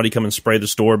have somebody come and spray the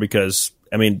store because,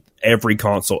 I mean, every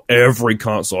console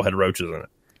had roaches in it.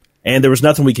 And there was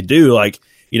nothing we could do. Like,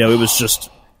 it was just,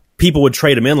 people would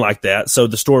trade them in like that. So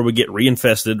the store would get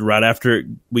reinfested right after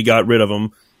we got rid of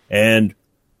them. And,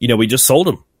 we just sold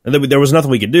them. And there was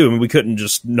nothing we could do. I mean, we couldn't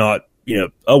just not,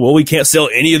 oh, well, we can't sell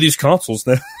any of these consoles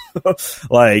now.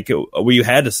 Like, we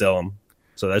had to sell them.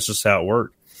 So that's just how it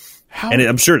worked. And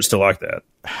I'm sure it's still like that.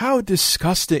 How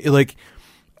disgusting. Like,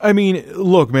 I mean,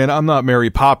 look, man, I'm not Mary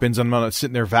Poppins. I'm not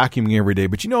sitting there vacuuming every day.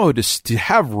 But to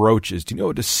have roaches, do you know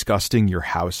how disgusting your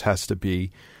house has to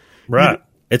be? Right.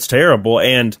 It's terrible.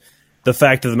 And the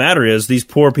fact of the matter is, these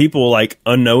poor people, like,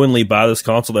 unknowingly buy this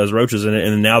console that has roaches in it,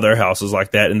 and now their house is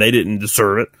like that, and they didn't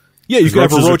deserve it. Yeah, you could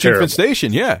have a roach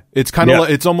infestation. Yeah, it's kind of like,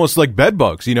 it's almost like bed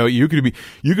bugs. You could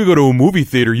go to a movie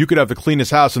theater. You could have the cleanest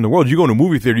house in the world. You go to a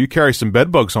movie theater, you carry some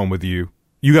bed bugs home with you.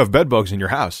 You have bed bugs in your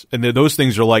house, and those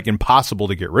things are like impossible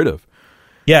to get rid of.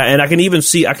 Yeah, and I can even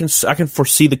see, I can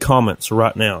foresee the comments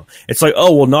right now. It's like,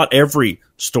 oh, well, not every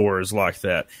store is like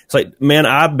that. It's like, man,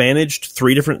 I've managed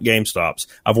 3 different GameStops.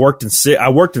 I worked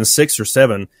in 6 or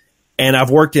 7, and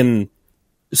I've worked in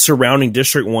surrounding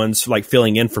district ones, like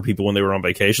filling in for people when they were on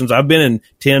vacations. I've been in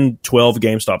 10, 12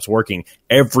 GameStops working.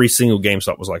 Every single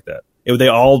GameStop was like that. They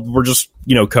all were just,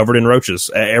 covered in roaches.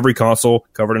 Every console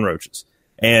covered in roaches.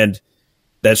 And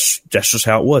that's just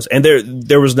how it was. And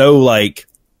there was no like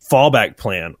fallback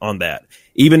plan on that.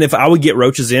 Even if I would get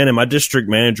roaches in and my district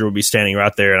manager would be standing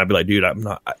right there and I'd be like, dude,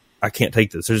 I can't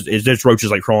take this. There's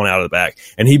roaches like crawling out of the back.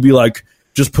 And he'd be like,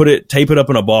 just tape it up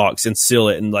in a box and seal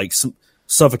it and like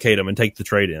suffocate them and take the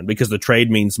trade in, because the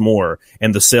trade means more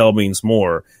and the sale means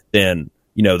more than,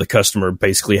 the customer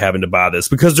basically having to buy this,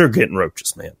 because they're getting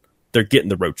roaches, man. They're getting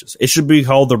the roaches. It should be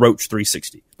called the Roach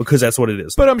 360 because that's what it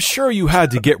is. But I'm sure you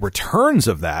had to get returns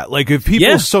of that. Like if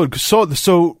people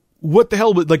so what the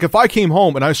hell? Like if I came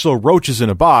home and I saw roaches in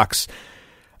a box,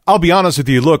 I'll be honest with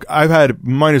you. Look, I've had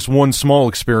 -1 small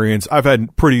experience. I've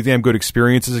had pretty damn good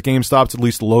experiences at GameStops, at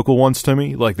least the local ones to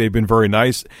me. Like they've been very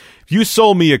nice. If you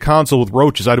sold me a console with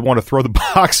roaches, I'd want to throw the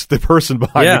box at the person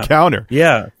behind the counter.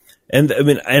 Yeah. And I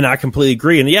mean, and I completely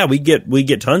agree. And yeah, we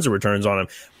get tons of returns on them,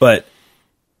 but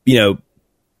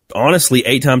honestly,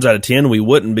 8 times out of 10, we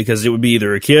wouldn't, because it would be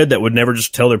either a kid that would never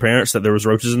just tell their parents that there was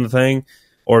roaches in the thing,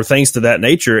 or things to that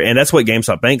nature. And that's what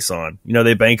GameStop banks on.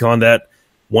 They bank on that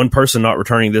one person not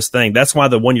returning this thing. That's why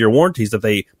the 1 year warranties that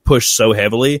they push so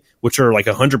heavily, which are like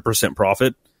 100%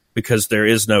 profit, because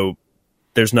there's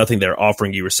nothing they're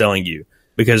offering you or selling you.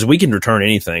 Because we can return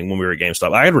anything when we were at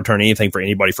GameStop. I could return anything for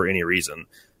anybody for any reason.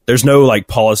 There's no like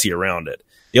policy around it.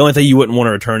 The only thing you wouldn't want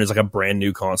to return is like a brand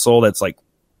new console that's like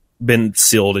been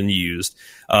sealed and used.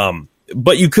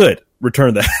 But you could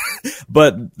return that.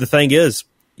 But the thing is,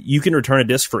 you can return a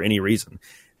disc for any reason.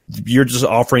 You're just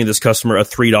offering this customer a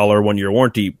 $3 1-year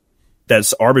warranty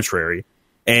that's arbitrary,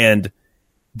 and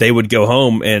they would go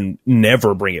home and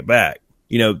never bring it back.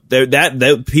 You know,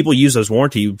 that people use those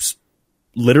warranties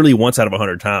literally once out of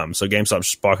 100 times. So GameStop's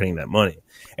just pocketing that money.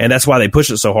 And that's why they push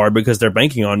it so hard, because they're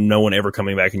banking on no one ever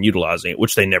coming back and utilizing it,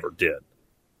 which they never did.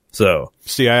 So,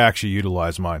 see, I actually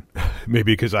utilize mine,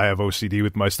 maybe because I have OCD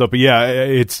with my stuff. But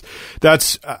yeah,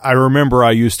 I remember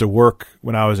I used to work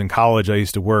when I was in college. I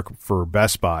used to work for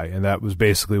Best Buy, and that was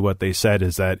basically what they said,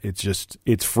 is that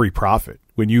it's free profit.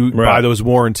 When you buy those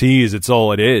warranties, it's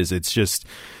all it is. It's just,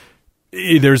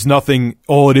 there's nothing,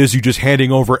 all it is, you just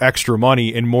handing over extra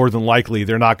money, and more than likely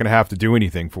they're not going to have to do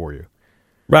anything for you.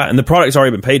 Right, and the product's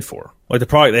already been paid for. Like the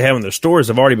product they have in their stores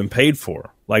have already been paid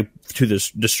for, like to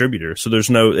this distributor. So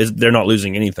they're not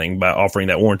losing anything by offering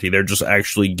that warranty. They're just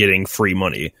actually getting free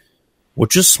money,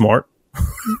 which is smart.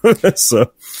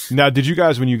 So now, did you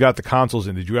guys, when you got the consoles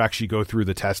in, did you actually go through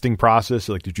the testing process?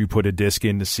 Like, did you put a disc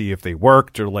in to see if they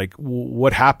worked, or like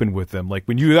what happened with them? Like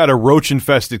when you got a roach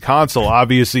infested console,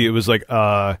 obviously it was like,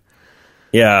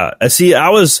 yeah. See, I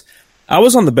was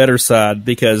on the better side,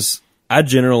 because I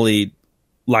generally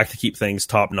like to keep things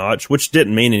top notch, which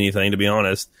didn't mean anything, to be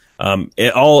honest.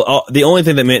 The only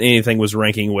thing that meant anything was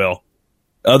ranking well.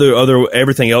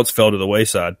 Everything else fell to the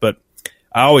wayside. But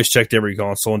I always checked every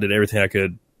console and did everything I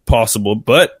could possible.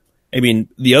 But I mean,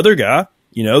 the other guy,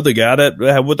 you know, the guy that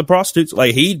had with the prostitutes,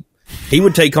 like he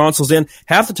would take consoles in.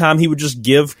 Half the time, he would just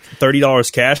give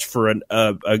 $30 cash for a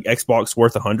Xbox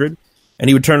worth $100, and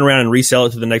he would turn around and resell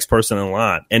it to the next person in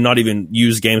line, and not even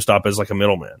use GameStop as like a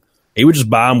middleman. He would just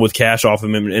buy them with cash off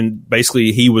of him, and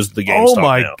basically he was the GameStop. Oh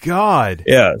my now. God!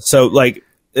 Yeah, so like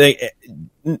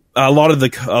a lot of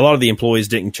the employees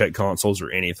didn't check consoles or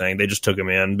anything. They just took them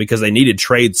in because they needed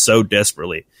trades so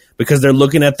desperately. Because they're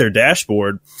looking at their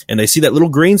dashboard and they see that little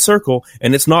green circle,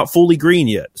 and it's not fully green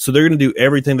yet. So they're going to do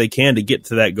everything they can to get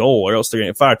to that goal, or else they're going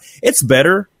to get fired. It's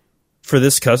better for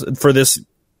this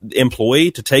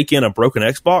employee to take in a broken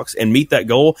Xbox and meet that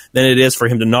goal than it is for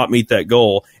him to not meet that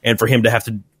goal and for him to have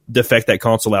to defect that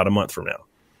console out a month from now.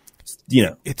 You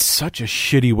know, it's such a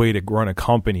shitty way to run a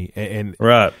company, and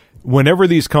right. Whenever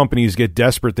these companies get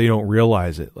desperate, they don't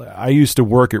realize it. I used to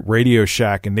work at Radio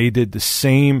Shack, and they did the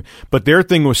same, but their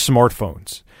thing was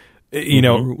smartphones. You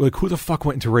know, like who the fuck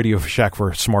went into Radio Shack for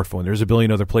a smartphone? There's a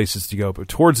billion other places to go. But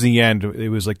towards the end, it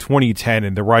was like 2010,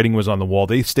 and the writing was on the wall.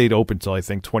 They stayed open till I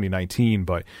think 2019,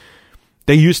 but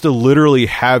they used to literally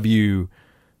have you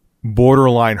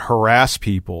borderline harass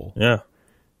people. Yeah.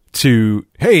 To,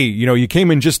 hey, you know, you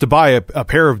came in just to buy a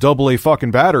pair of AA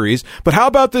fucking batteries, but how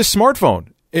about this smartphone?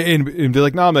 And they're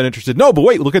like, no, I'm not interested. No, but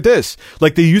wait, look at this.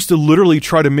 Like, they used to literally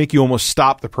try to make you almost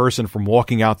stop the person from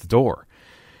walking out the door.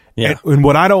 Yeah. And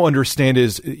what I don't understand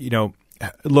is, you know,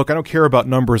 look, I don't care about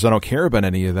numbers. I don't care about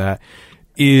any of that.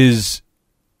 Is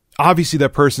obviously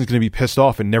that person's going to be pissed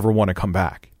off and never want to come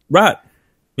back. Right.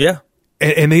 Yeah.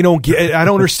 And they don't get, I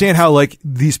don't understand how, like,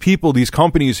 these people, these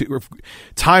companies,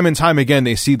 time and time again,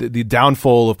 they see the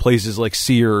downfall of places like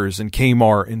Sears and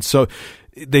Kmart. And so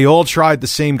they all tried the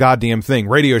same goddamn thing,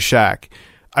 Radio Shack.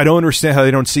 I don't understand how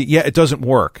they don't see, it doesn't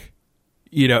work.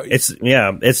 You know, it's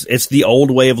the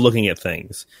old way of looking at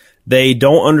things. They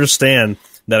don't understand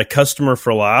that a customer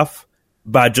for life,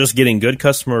 by just getting a good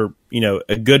customer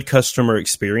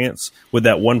experience with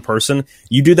that one person,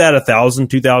 you do that 1,000,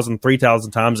 2,000,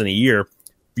 3,000 times in a year,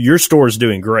 your store is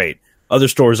doing great. Other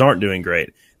stores aren't doing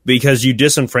great because you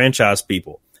disenfranchise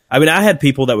people. I mean, I had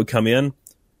people that would come in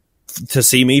to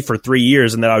see me for 3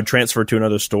 years, and then I would transfer to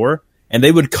another store, and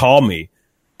they would call me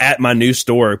at my new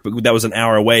store that was an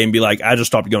hour away and be like, I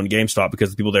just stopped going to GameStop because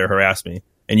the people there harassed me,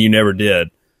 and you never did.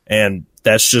 And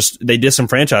that's just, they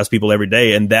disenfranchise people every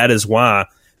day, and that is why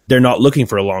they're not looking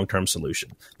for a long-term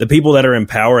solution. The people that are in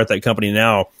power at that company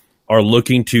now are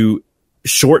looking to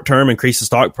short-term increase the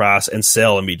stock price and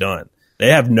sell and be done.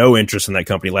 They have no interest in that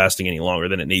company lasting any longer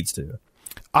than it needs to.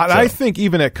 I think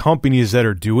even at companies that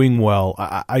are doing well,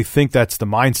 I think that's the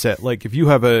mindset. Like if you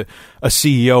have a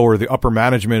CEO or the upper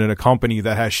management in a company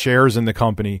that has shares in the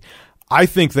company, I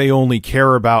think they only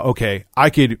care about, okay, I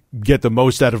could get the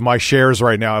most out of my shares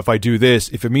right now if I do this.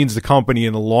 If it means the company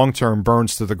in the long term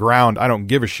burns to the ground, I don't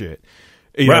give a shit.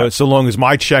 You know, so long as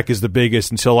my check is the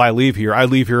biggest until I leave here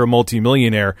a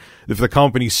multimillionaire. If the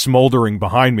company's smoldering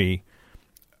behind me,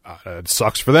 it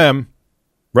sucks for them.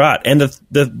 Right. And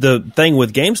the thing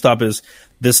with GameStop is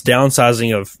this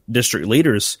downsizing of district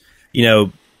leaders. You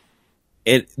know,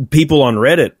 people on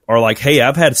Reddit are like, hey,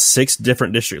 I've had 6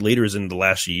 different district leaders in the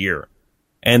last year.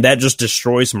 And that just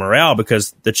destroys morale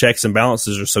because the checks and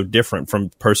balances are so different from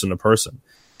person to person.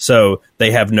 So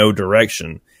they have no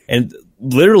direction. And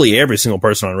literally every single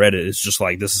person on Reddit is just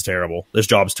like, this is terrible. This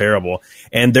job's terrible.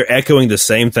 And they're echoing the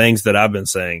same things that I've been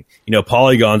saying. You know,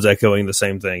 Polygon's echoing the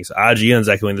same things. IGN's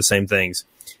echoing the same things.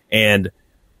 And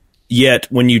yet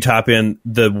when you type in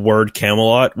the word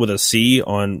Camelot with a C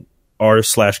on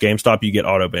r/GameStop, you get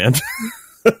auto banned.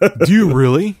 Do you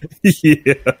really?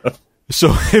 Yeah. So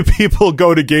if people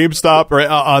go to GameStop or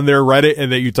on their Reddit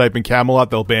and that you type in Camelot,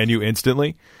 they'll ban you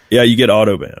instantly? Yeah, you get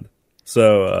auto banned.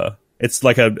 So it's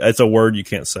like it's a word you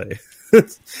can't say.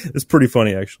 It's pretty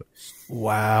funny, actually.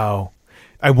 Wow.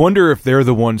 I wonder if they're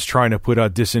the ones trying to put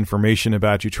out disinformation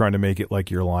about you, trying to make it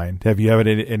like you're lying. Have you had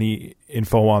any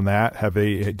info on that?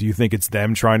 Do you think it's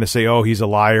them trying to say, oh, he's a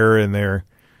liar, and they're...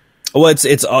 Well,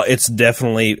 it's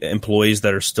definitely employees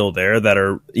that are still there that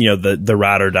are, you know, the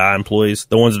ride or die employees,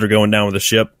 the ones that are going down with the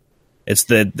ship.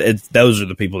 Those are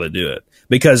the people that do it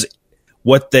because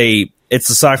it's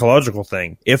a psychological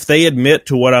thing. If they admit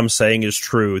to what I'm saying is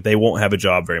true, they won't have a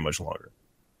job very much longer,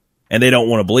 and they don't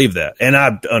want to believe that. And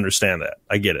I understand that.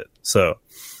 I get it. So,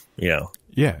 you know,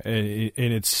 yeah, and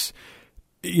it's,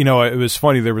 you know, it was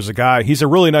funny. There was a guy. He's a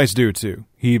really nice dude too.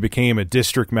 He became a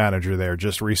district manager there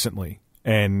just recently.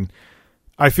 And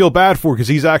I feel bad for because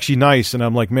he's actually nice. And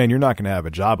I'm like, man, you're not going to have a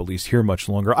job at least here much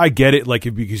longer. I get it.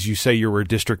 Like, because you say you were a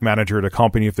district manager at a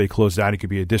company. If they close down, you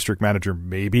could be a district manager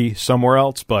maybe somewhere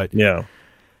else. But, yeah,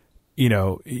 you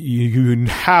know, you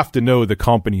have to know the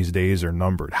company's days are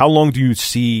numbered. How long do you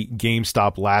see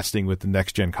GameStop lasting with the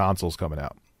next gen consoles coming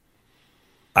out?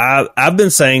 I've been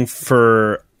saying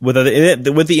with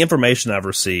the information I've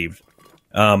received,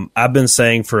 I've been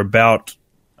saying for about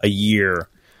a year,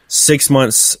 6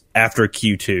 months after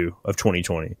Q2 of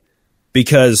 2020,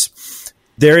 because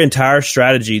their entire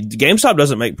strategy, GameStop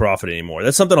doesn't make profit anymore.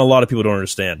 That's something a lot of people don't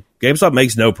understand. GameStop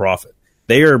makes no profit.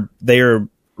 They are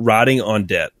riding on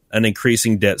debt, an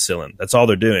increasing debt ceiling. That's all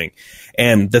they're doing.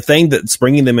 And the thing that's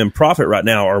bringing them in profit right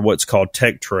now are what's called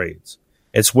tech trades.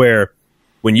 It's where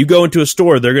when you go into a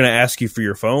store, they're going to ask you for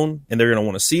your phone, and they're going to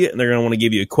want to see it, and they're going to want to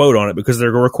give you a quote on it because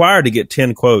they're required to get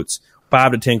 10 quotes.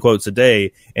 5 to 10 quotes a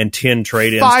day and 10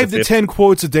 trade-ins. 5 to 10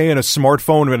 quotes a day on a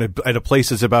smartphone at a place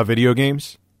that's about video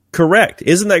games? Correct.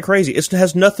 Isn't that crazy? It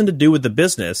has nothing to do with the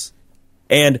business.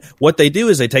 And what they do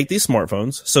is they take these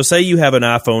smartphones. So say you have an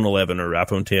iPhone 11 or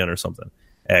iPhone 10 or something,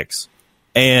 X,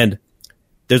 and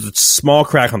there's a small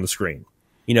crack on the screen.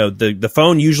 You know, the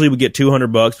phone usually would get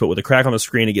 $200, but with a crack on the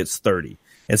screen, it gets 30.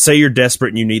 And say you're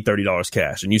desperate and you need $30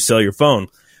 cash and you sell your phone.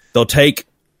 They'll take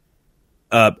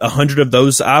 100 of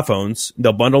those iPhones,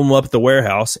 they'll bundle them up at the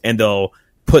warehouse, and they'll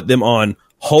put them on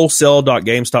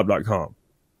wholesale.gamestop.com.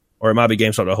 Or it might be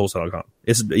gamestop.wholesale.com.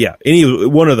 It's, yeah, any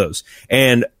one of those.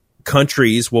 And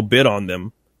countries will bid on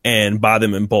them and buy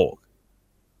them in bulk.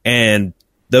 And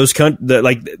those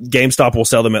like GameStop will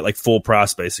sell them at like full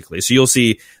price, basically. So you'll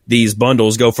see these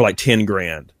bundles go for like 10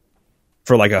 grand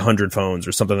for like 100 phones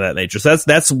or something of that nature. So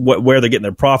that's where they're getting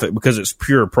their profit, because it's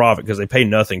pure profit, because they pay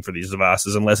nothing for these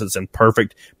devices unless it's in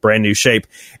perfect brand new shape.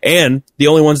 And the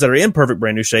only ones that are in perfect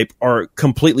brand new shape are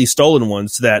completely stolen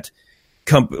ones that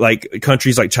like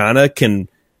countries like China can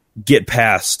get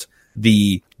past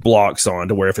the blocks on,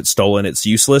 to where if it's stolen, it's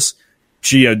useless.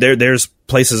 You know, there's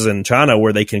places in China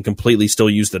where they can completely still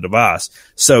use the device.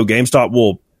 So GameStop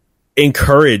will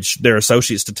encourage their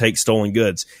associates to take stolen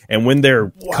goods, and when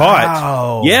they're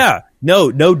caught, yeah,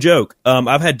 no joke.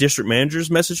 I've had district managers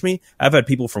message me. I've had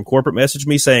people from corporate message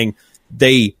me saying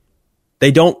they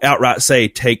don't outright say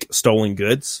take stolen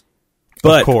goods,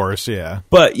 but of course, yeah,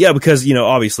 because you know,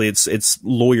 obviously it's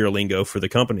lawyer lingo for the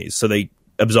companies, so they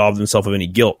absolve themselves of any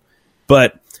guilt.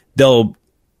 But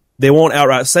they won't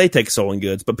outright say take stolen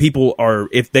goods, but people are,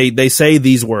 if they say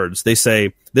these words, they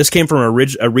say this came from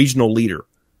a regional leader,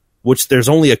 which there's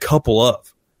only a couple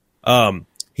of.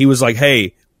 He was like,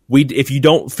 hey, if you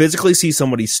don't physically see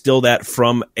somebody steal that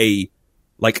from a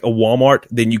Walmart,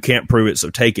 then you can't prove it, so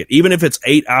take it. Even if it's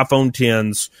 8 iPhone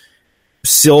 10s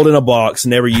sealed in a box,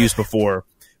 never used before,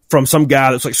 from some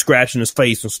guy that's like scratching his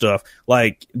face and stuff,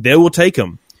 like, they will take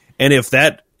them. And if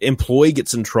that employee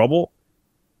gets in trouble,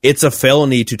 it's a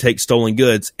felony to take stolen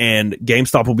goods, and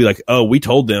GameStop will be like, oh, we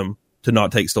told them to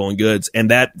not take stolen goods, and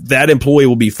that employee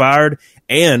will be fired,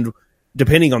 and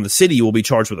depending on the city, you will be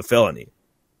charged with a felony.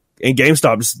 And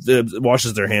GameStop just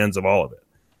washes their hands of all of it.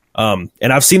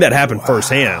 And I've seen that happen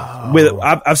firsthand.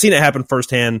 I've seen it happen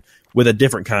firsthand with a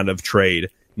different kind of trade,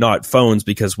 not phones,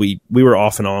 because we were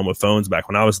off and on with phones back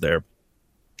when I was there.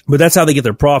 But that's how they get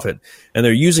their profit. And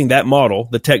they're using that model,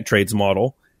 the tech trades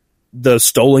model, the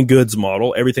stolen goods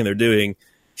model, everything they're doing,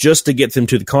 just to get them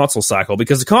to the console cycle.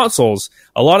 Because the consoles,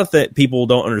 a lot of people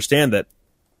don't understand that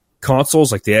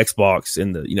consoles like the Xbox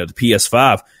and the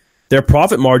PS5, their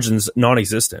profit margin's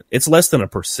non-existent. It's less than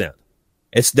 1%.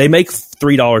 They make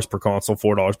 $3 per console,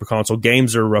 $4 per console.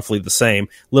 Games are roughly the same,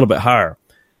 a little bit higher.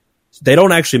 They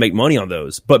don't actually make money on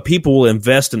those, but people will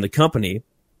invest in the company,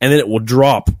 and then it will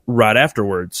drop right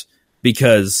afterwards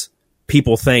because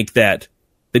people think that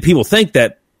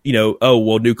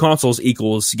new consoles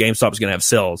equals GameStop's going to have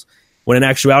sales. When in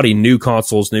actuality, new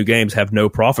consoles, new games have no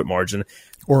profit margin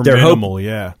or minimal,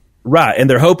 yeah. Right, and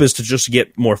their hope is to just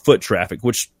get more foot traffic,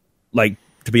 which,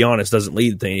 to be honest, doesn't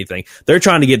lead to anything. They're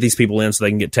trying to get these people in so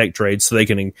they can get tech trades, so they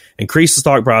can increase the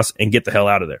stock price and get the hell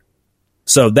out of there.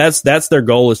 So that's their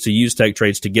goal, is to use tech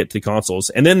trades to get to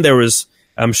consoles. And then there was,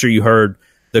 I'm sure you heard,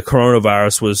 the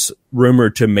coronavirus was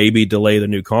rumored to maybe delay the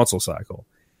new console cycle.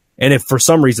 And if for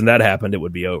some reason that happened, it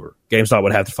would be over. GameStop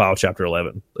would have to file Chapter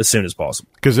 11 as soon as possible.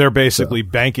 Because they're basically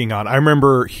banking on... I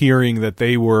remember hearing that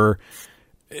they were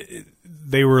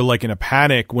like in a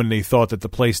panic when they thought that the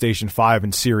PlayStation 5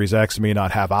 and Series X may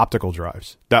not have optical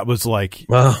drives. That was like...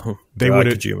 Wow.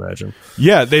 Could you imagine?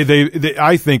 Yeah, they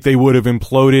I think they would have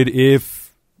imploded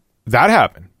if that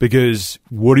happened. Because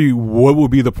what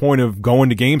would be the point of going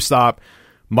to GameStop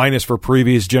minus for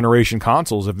previous generation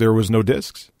consoles if there was no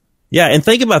discs? Yeah, and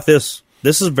think about this.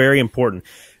 This is very important.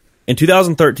 In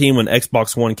 2013, when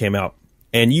Xbox One came out,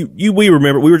 and we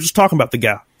remember, we were just talking about the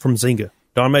guy from Zynga,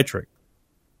 Don Matrick.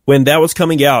 When that was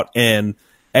coming out and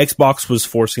Xbox was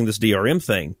forcing this DRM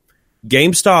thing,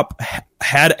 GameStop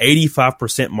had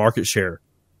 85% market share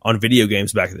on video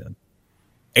games back then.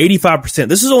 85%.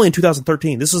 This is only in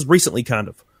 2013. This is recently, kind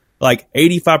of.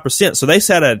 85%. So they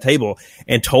sat at a table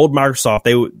and told Microsoft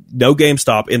no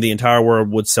GameStop in the entire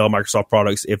world would sell Microsoft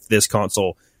products if this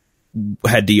console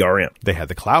had DRM. They had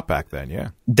the clout back then, yeah.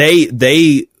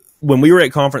 They when we were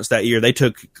at conference that year, they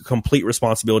took complete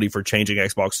responsibility for changing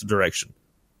Xbox's direction.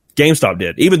 GameStop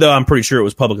did, even though I'm pretty sure it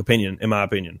was public opinion, in my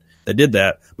opinion, that did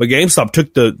that. But GameStop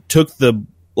took the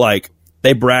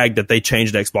they bragged that they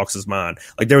changed Xbox's mind.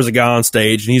 There was a guy on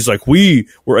stage and he's like, we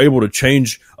were able to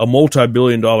change a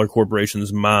multi-billion-dollar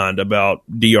corporation's mind about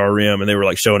DRM, and they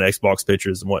were showing Xbox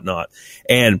pictures and whatnot.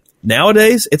 And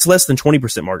nowadays, it's less than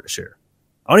 20% market share.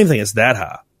 I don't even think it's that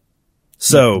high.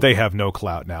 So they have no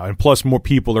clout now. And plus, more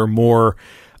people are more,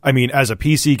 as a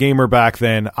PC gamer back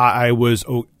then, I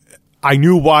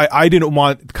knew why I didn't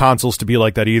want consoles to be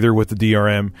like that either with the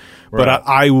DRM, but right.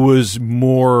 I was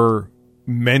more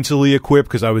mentally equipped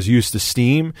because I was used to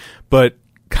Steam. But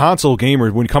console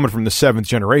gamers, when coming from the 7th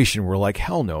generation, were like,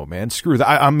 hell no, man, screw that.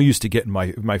 I'm used to getting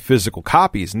my physical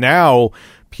copies. Now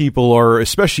people are,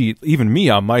 especially even me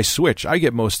on my Switch, I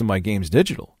get most of my games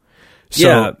digital.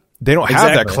 So they don't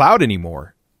have that cloud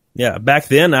anymore. Yeah, back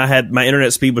then my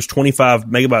internet speed was 25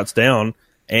 megabytes down,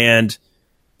 and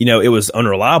it was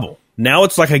unreliable. Now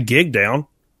it's like a gig down,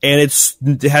 and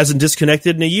it hasn't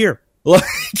disconnected in a year. I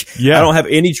don't have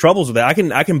any troubles with that.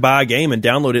 I can buy a game and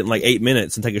download it in 8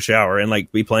 minutes and take a shower and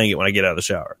be playing it when I get out of the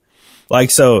shower.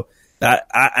 So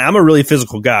I'm a really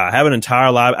physical guy. I have an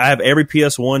entire live. I have every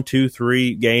PS1, 2,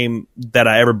 3 game that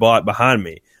I ever bought behind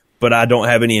me, but I don't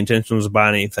have any intentions of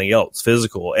buying anything else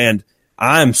physical. And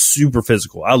I'm super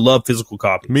physical. I love physical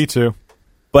copies. Me too.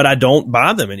 But I don't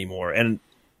buy them anymore. And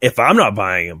if I'm not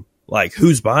buying them,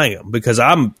 who's buying them? Because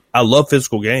I love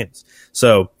physical games.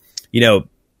 So,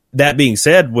 that being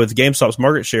said, with GameStop's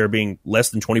market share being less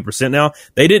than 20% now,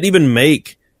 they didn't even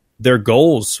make their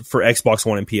goals for Xbox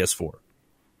One and PS4.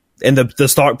 And the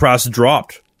stock price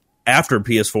dropped after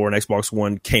PS4 and Xbox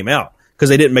One came out because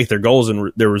they didn't make their goals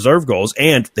and their reserve goals,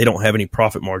 and they don't have any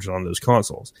profit margin on those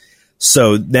consoles.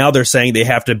 So now they're saying they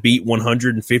have to beat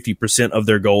 150% of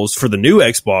their goals for the new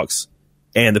Xbox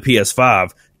and the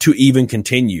PS5 to even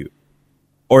continue,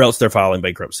 or else they're filing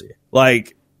bankruptcy.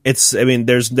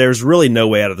 There's really no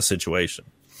way out of the situation.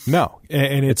 No,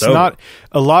 and it's not.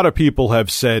 A lot of people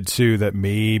have said too that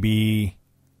maybe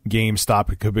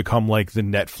GameStop could become like the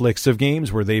Netflix of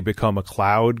games, where they become a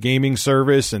cloud gaming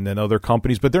service, and then other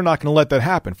companies. But they're not going to let that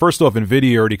happen. First off,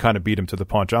 Nvidia already kind of beat them to the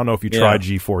punch. I don't know if you tried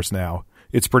GeForce Now.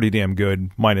 It's pretty damn good,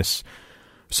 minus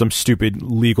some stupid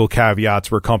legal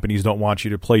caveats where companies don't want you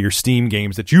to play your Steam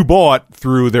games that you bought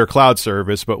through their cloud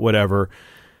service, but whatever.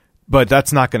 But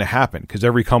that's not going to happen because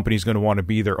every company is going to want to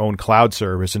be their own cloud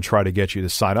service and try to get you to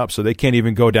sign up. So they can't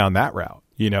even go down that route,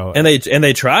 And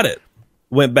they tried it.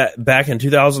 Went back in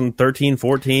 2013,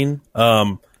 14.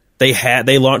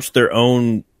 They launched their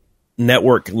own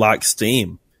network like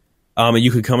Steam, And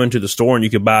you could come into the store and you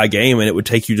could buy a game, and it would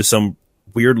take you to some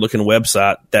weird looking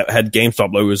website that had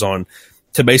GameStop logos on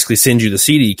to basically send you the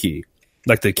CD key,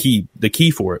 like the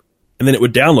key for it. And then it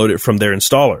would download it from their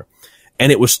installer.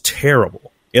 And it was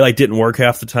terrible. It like didn't work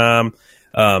half the time.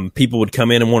 People would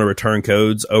come in and want to return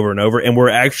codes over and over. And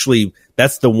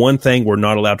that's the one thing we're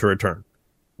not allowed to return,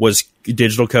 was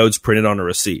digital codes printed on a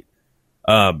receipt.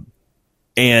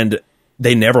 And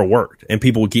they never worked, and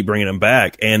people would keep bringing them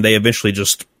back. And they eventually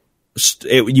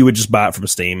you would just buy it from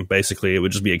Steam. Basically, it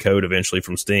would just be a code eventually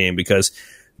from Steam, because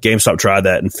GameStop tried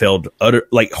that and failed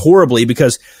horribly,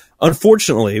 because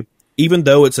unfortunately, even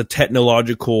though it's a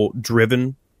technological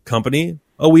driven company,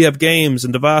 we have games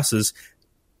and devices,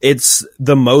 it's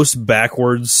the most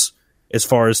backwards as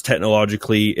far as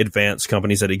technologically advanced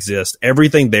companies that exist.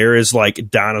 Everything there is like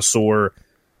dinosaur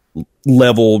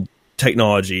level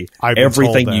technology.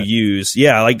 Everything you use.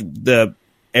 Yeah, like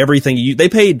everything you they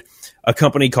paid a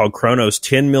company called Kronos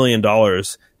 $10 million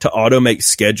to automate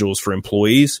schedules for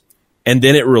employees, and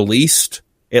then it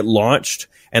launched,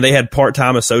 and they had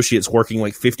part-time associates working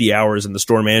like 50 hours, and the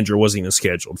store manager wasn't even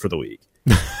scheduled for the week.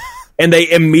 And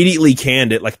they immediately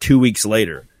canned it like 2 weeks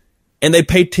later. And they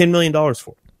paid $10 million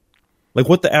for it. Like,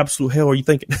 what the absolute hell are you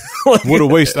thinking? What a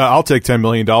waste. I'll take $10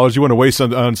 million. You want to waste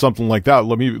on something like that?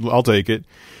 I'll take it.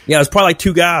 Yeah, it's probably like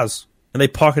two guys, and they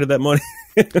pocketed that money.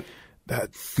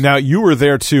 Now, you were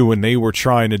there, too, when they were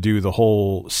trying to do the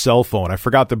whole cell phone. I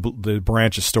forgot the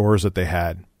branch of stores that they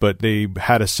had, but they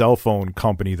had a cell phone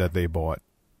company that they bought.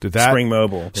 Spring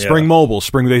Mobile. Spring Mobile.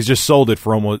 They just sold it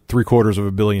for almost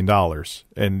 $750 million.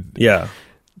 And yeah,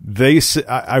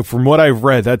 from what I've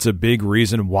read, that's a big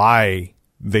reason why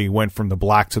they went from the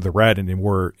black to the red and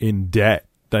were in debt.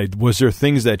 Was there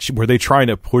things were they trying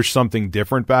to push something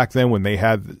different back then when they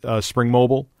had Spring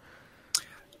Mobile?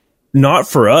 Not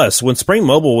for us. When Spring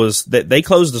Mobile was, they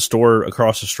closed the store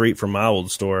across the street from my old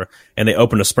store, and they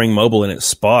opened a Spring Mobile in its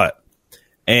spot.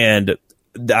 And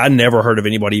I never heard of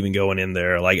anybody even going in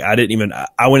there. Like, I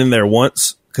went in there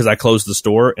once because I closed the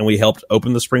store and we helped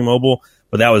open the Spring Mobile,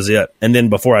 but that was it. And then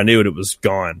before I knew it, it was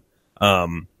gone.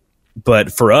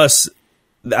 But for us,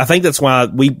 I think that's why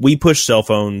we pushed cell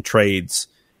phone trades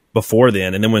before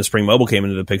then. And then when Spring Mobile came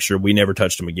into the picture, we never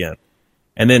touched them again.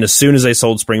 And then as soon as they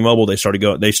sold Spring Mobile, they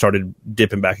started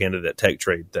dipping back into that tech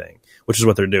trade thing, which is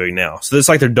what they're doing now. So it's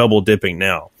like they're double dipping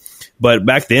now. But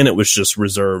back then, it was just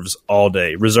reserves all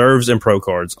day. Reserves and pro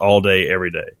cards all day,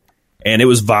 every day. And it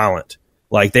was violent.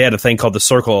 Like, they had a thing called the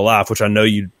Circle of Life, which I know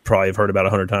you probably have heard about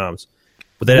 100 times.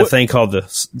 But they had a thing called the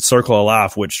Circle of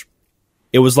Life, which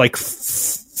it was like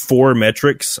 4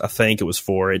 metrics. I think it was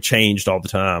 4. It changed all the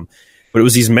time. But it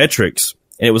was these metrics,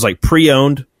 and it was like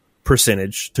pre-owned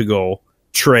percentage to goal,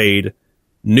 trade,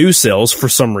 new sales for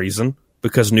some reason,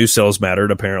 because new sales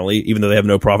mattered, apparently, even though they have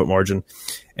no profit margin.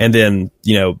 And then,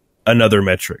 another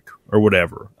metric or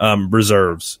whatever,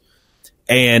 reserves.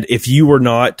 And if you were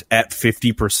not at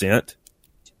 50%,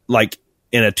 like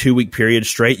in a 2-week period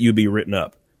straight, you'd be written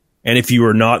up. And if you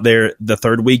were not there the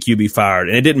third week, you'd be fired.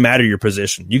 And it didn't matter your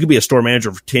position. You could be a store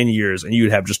manager for 10 years and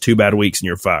you'd have just 2 bad weeks and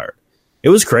you're fired. It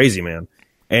was crazy, man.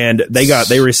 And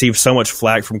they received so much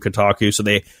flack from Kotaku. So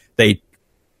they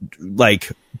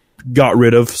got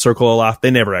rid of Circle of Life.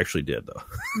 They never actually did, though.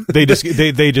 they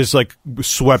just like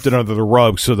swept it under the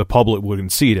rug so the public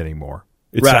wouldn't see it anymore.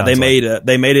 Right. They made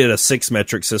it a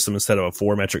 6-metric system instead of a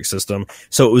 4-metric system.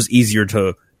 So it was easier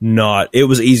to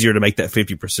make that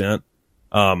 50%.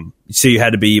 So you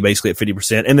had to be basically at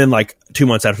 50%. And then like 2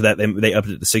 months after that, they upped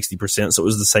it to 60%. So it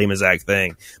was the same exact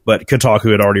thing. But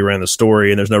Kotaku had already ran the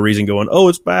story, and there's no reason going, oh,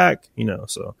 it's back,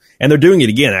 so. And they're doing it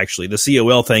again, actually. The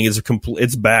COL thing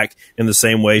it's back in the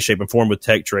same way, shape, and form with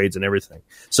tech trades and everything.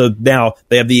 So now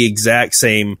they have the exact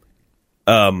same,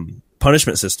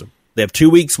 punishment system. They have 2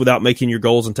 weeks without making your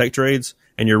goals in tech trades,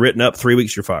 and you're written up. 3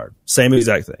 weeks, you're fired. Same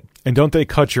exact thing. And don't they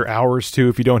cut your hours too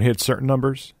if you don't hit certain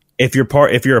numbers? If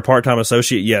you're a part-time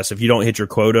associate, yes. If you don't hit your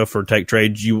quota for tech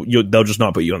trades, they'll just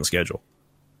not put you on the schedule.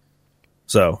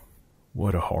 So,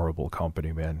 what a horrible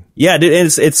company, man. Yeah,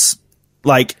 it's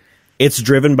like it's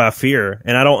driven by fear,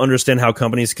 and I don't understand how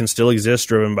companies can still exist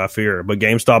driven by fear. But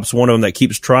GameStop's one of them that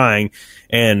keeps trying,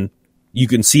 and you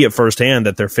can see it firsthand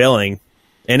that they're failing.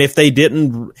 And if they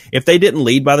didn't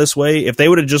lead by this way, if they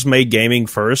would have just made gaming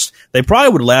first, they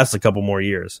probably would last a couple more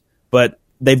years. But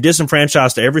they've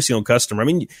disenfranchised every single customer. I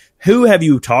mean, who have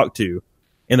you talked to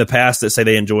in the past that say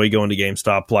they enjoy going to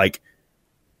GameStop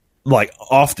like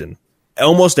often?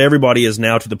 Almost everybody is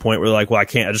now to the point where they're like, well, I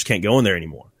just can't go in there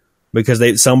anymore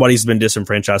because somebody's been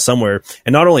disenfranchised somewhere.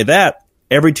 And not only that,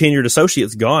 every tenured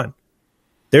associate's gone.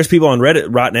 There's people on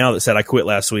Reddit right now that said, I quit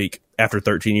last week after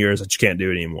 13 years. I just can't do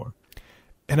it anymore.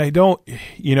 And I don't,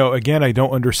 again, I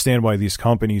don't understand why these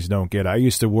companies don't get it. I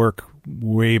used to work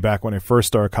way back when I first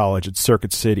started college at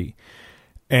Circuit City,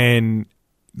 and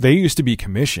they used to be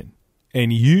commission.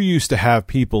 And you used to have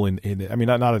people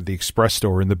not at the Express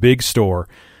store, in the big store,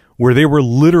 where they were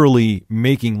literally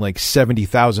making like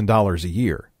 $70,000 a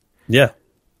year. Yeah.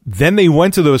 Then they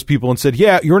went to those people and said,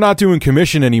 yeah, you're not doing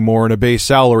commission anymore in a base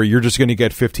salary. You're just going to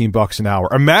get $15 an hour.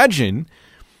 Imagine,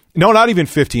 no, not even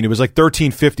 15. It was like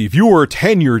 $13.50. If you were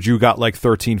tenured, you got like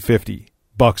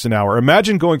 $13.50 an hour.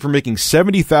 Imagine going from making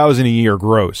 $70,000 a year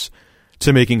gross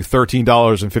to making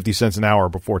 $13.50 an hour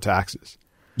before taxes.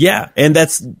 Yeah, and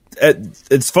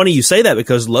it's funny you say that,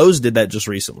 because Lowe's did that just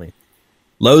recently.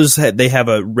 Lowe's they have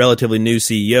a relatively new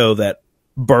CEO that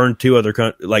burned two other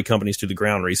companies to the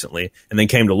ground recently, and then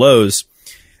came to Lowe's.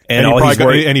 And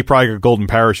he probably got golden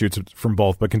parachutes from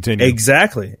both, but continue.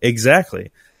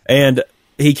 Exactly. And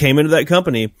he came into that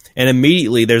company, and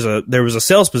immediately there was a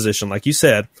sales position, like you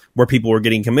said, where people were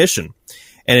getting commission.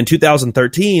 And in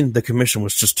 2013, the commission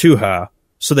was just too high.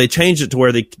 So they changed it to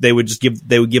where they would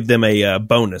give them a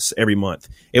bonus every month.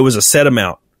 It was a set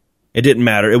amount. It didn't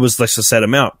matter. It was just a set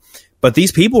amount. But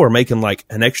these people were making like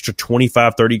an extra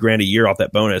 25, 30 grand a year off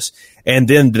that bonus. And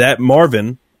then that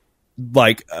Marvin,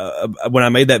 when I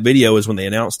made that video is when they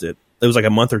announced it. It was like a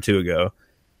month or two ago.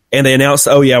 And they announced,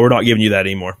 oh yeah, we're not giving you that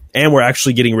anymore. And we're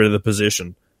actually getting rid of the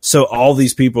position. So all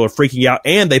these people are freaking out,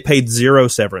 and they paid zero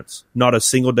severance, not a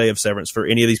single day of severance for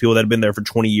any of these people that have been there for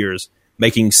 20 years.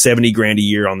 Making 70 grand a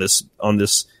year on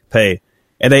this pay.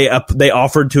 And they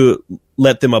offered to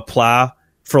let them apply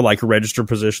for like registered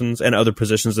positions and other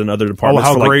positions in other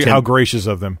departments. How gracious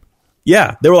of them.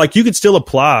 Yeah. They were like, you could still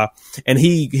apply. And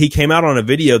he came out on a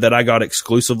video that I got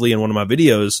exclusively in one of my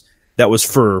videos that was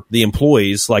for the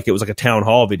employees. Like it was like a town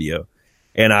hall video,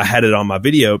 and I had it on my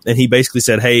video. And he basically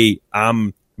said, hey,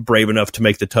 I'm brave enough to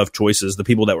make the tough choices. The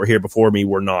people that were here before me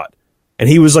were not. And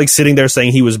he was like sitting there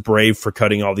saying he was brave for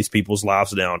cutting all these people's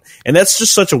lives down. And that's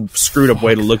just such a screwed up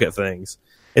way to look at things.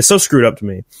 It's so screwed up to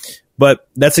me. But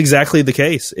that's exactly the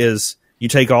case, is you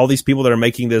take all these people that are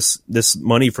making this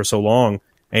money for so long,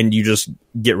 and you just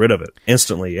get rid of it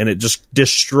instantly. And it just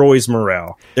destroys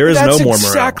morale. There is no more morale. That's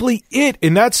exactly it.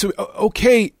 And that's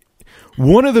okay.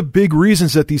 One of the big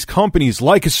reasons that these companies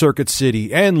like a Circuit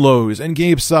City and Lowe's and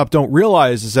GameStop don't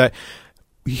realize is that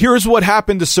here's what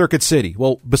happened to Circuit City.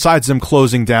 Well, besides them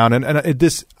closing down, and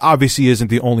this obviously isn't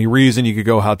the only reason. You could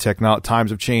go how times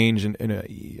have changed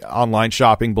and online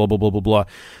shopping, blah, blah, blah, blah, blah.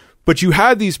 But you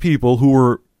had these people who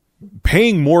were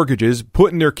paying mortgages,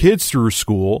 putting their kids through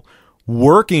school,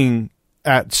 working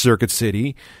at Circuit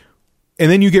City, and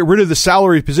then you get rid of the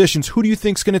salary positions. Who do you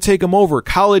think's going to take them over?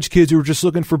 College kids who are just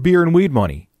looking for beer and weed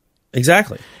money.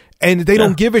 Exactly. And they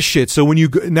don't give a shit. So when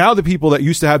now the people that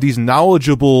used to have these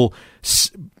knowledgeable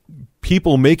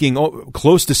people making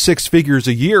close to six figures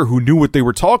a year who knew what they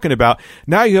were talking about,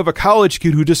 now you have a college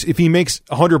kid who just, if he makes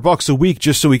 $100 a week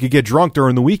just so he could get drunk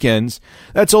during the weekends,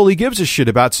 that's all he gives a shit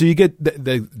about. So you get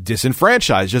the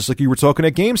disenfranchised, just like you were talking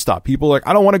at GameStop. People are like,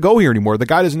 I don't want to go here anymore. The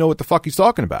guy doesn't know what the fuck he's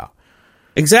talking about.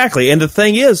 Exactly. And the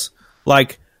thing is,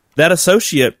 like, that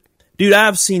associate, dude,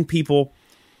 I've seen people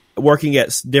working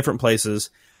at different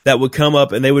places that would come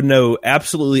up and they would know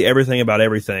absolutely everything about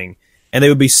everything. And they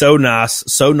would be so nice,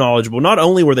 so knowledgeable. Not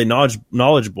only were they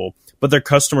knowledgeable, but their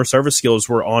customer service skills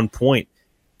were on point.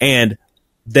 And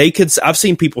I've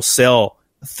seen people sell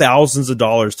thousands of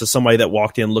dollars to somebody that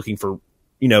walked in looking for,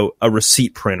 a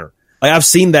receipt printer. Like, I've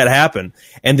seen that happen.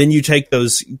 And then you take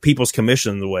those people's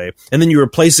commissions away, and then you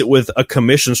replace it with a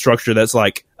commission structure that's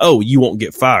like, oh, you won't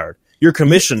get fired. Your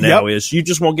commission now is you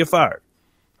just won't get fired.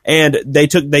 And they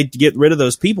get rid of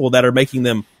those people that are making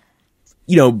them,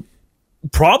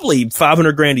 probably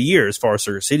 $500,000 a year as far as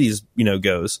Circuit Cities,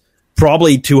 goes.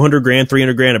 Probably $200,000,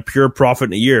 $300,000 of pure profit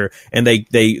in a year. And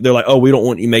they're like, oh, we don't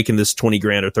want you making this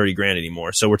 $20,000 or $30,000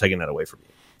 anymore, so we're taking that away from you.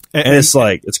 And it's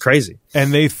like, it's crazy.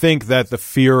 And they think that the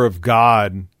fear of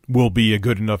God will be a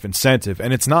good enough incentive,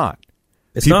 and it's not.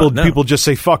 People just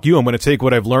say, fuck you, I'm going to take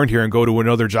what I've learned here and go to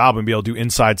another job and be able to do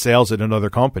inside sales at another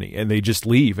company. And they just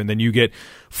leave. And then you get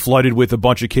flooded with a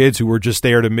bunch of kids who are just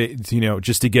there to,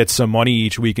 just to get some money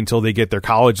each week until they get their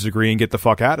college degree and get the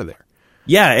fuck out of there.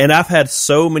 Yeah. And I've had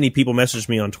so many people message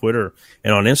me on Twitter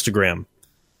and on Instagram.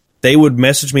 They would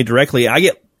message me directly. I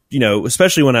get,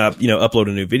 especially when I, upload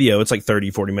a new video, it's like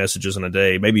 30, 40 messages in a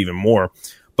day, maybe even more.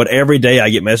 But every day I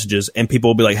get messages and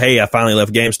people will be like, hey, I finally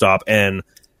left GameStop and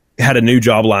had a new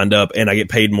job lined up, and I get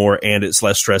paid more, and it's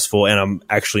less stressful, and I'm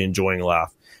actually enjoying life.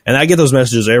 And I get those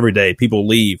messages every day. People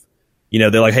leave.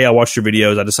 They're like, hey, I watched your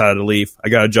videos. I decided to leave. I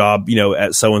got a job,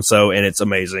 at so-and-so, and it's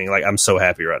amazing. Like, I'm so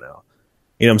happy right now.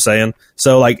 You know what I'm saying?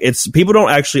 So like, people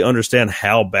don't actually understand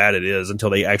how bad it is until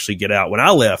they actually get out. When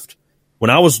I left, when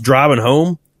I was driving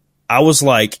home, I was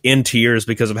like in tears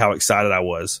because of how excited I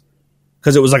was.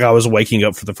 Because it was like I was waking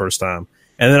up for the first time.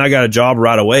 And then I got a job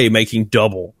right away making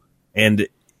double. And,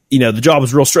 you know, the job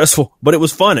was real stressful, but it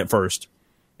was fun at first.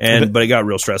 But it got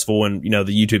real stressful when, you know,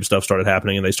 the YouTube stuff started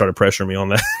happening and they started pressuring me on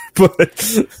that.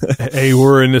 But hey,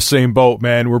 we're in the same boat,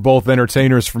 man. We're both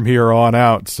entertainers from here on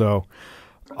out. So,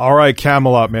 all right,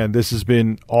 Camelot, man, this has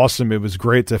been awesome. It was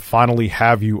great to finally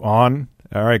have you on.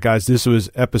 All right, guys, this was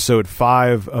episode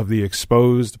 5 of the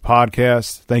Exposed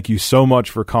podcast. Thank you so much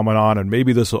for coming on, and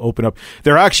maybe this will open up.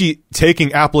 They're actually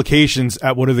taking applications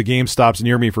at one of the GameStops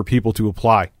near me for people to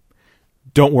apply.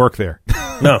 Don't work there.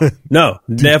 No,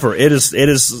 never. It is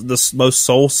the most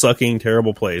soul-sucking,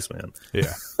 terrible place, man.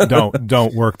 Yeah,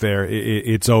 don't work there.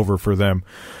 It's over for them.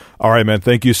 All right, man.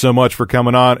 Thank you so much for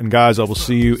coming on, and guys, I will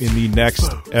see you in the next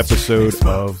episode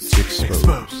of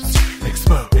Exposed.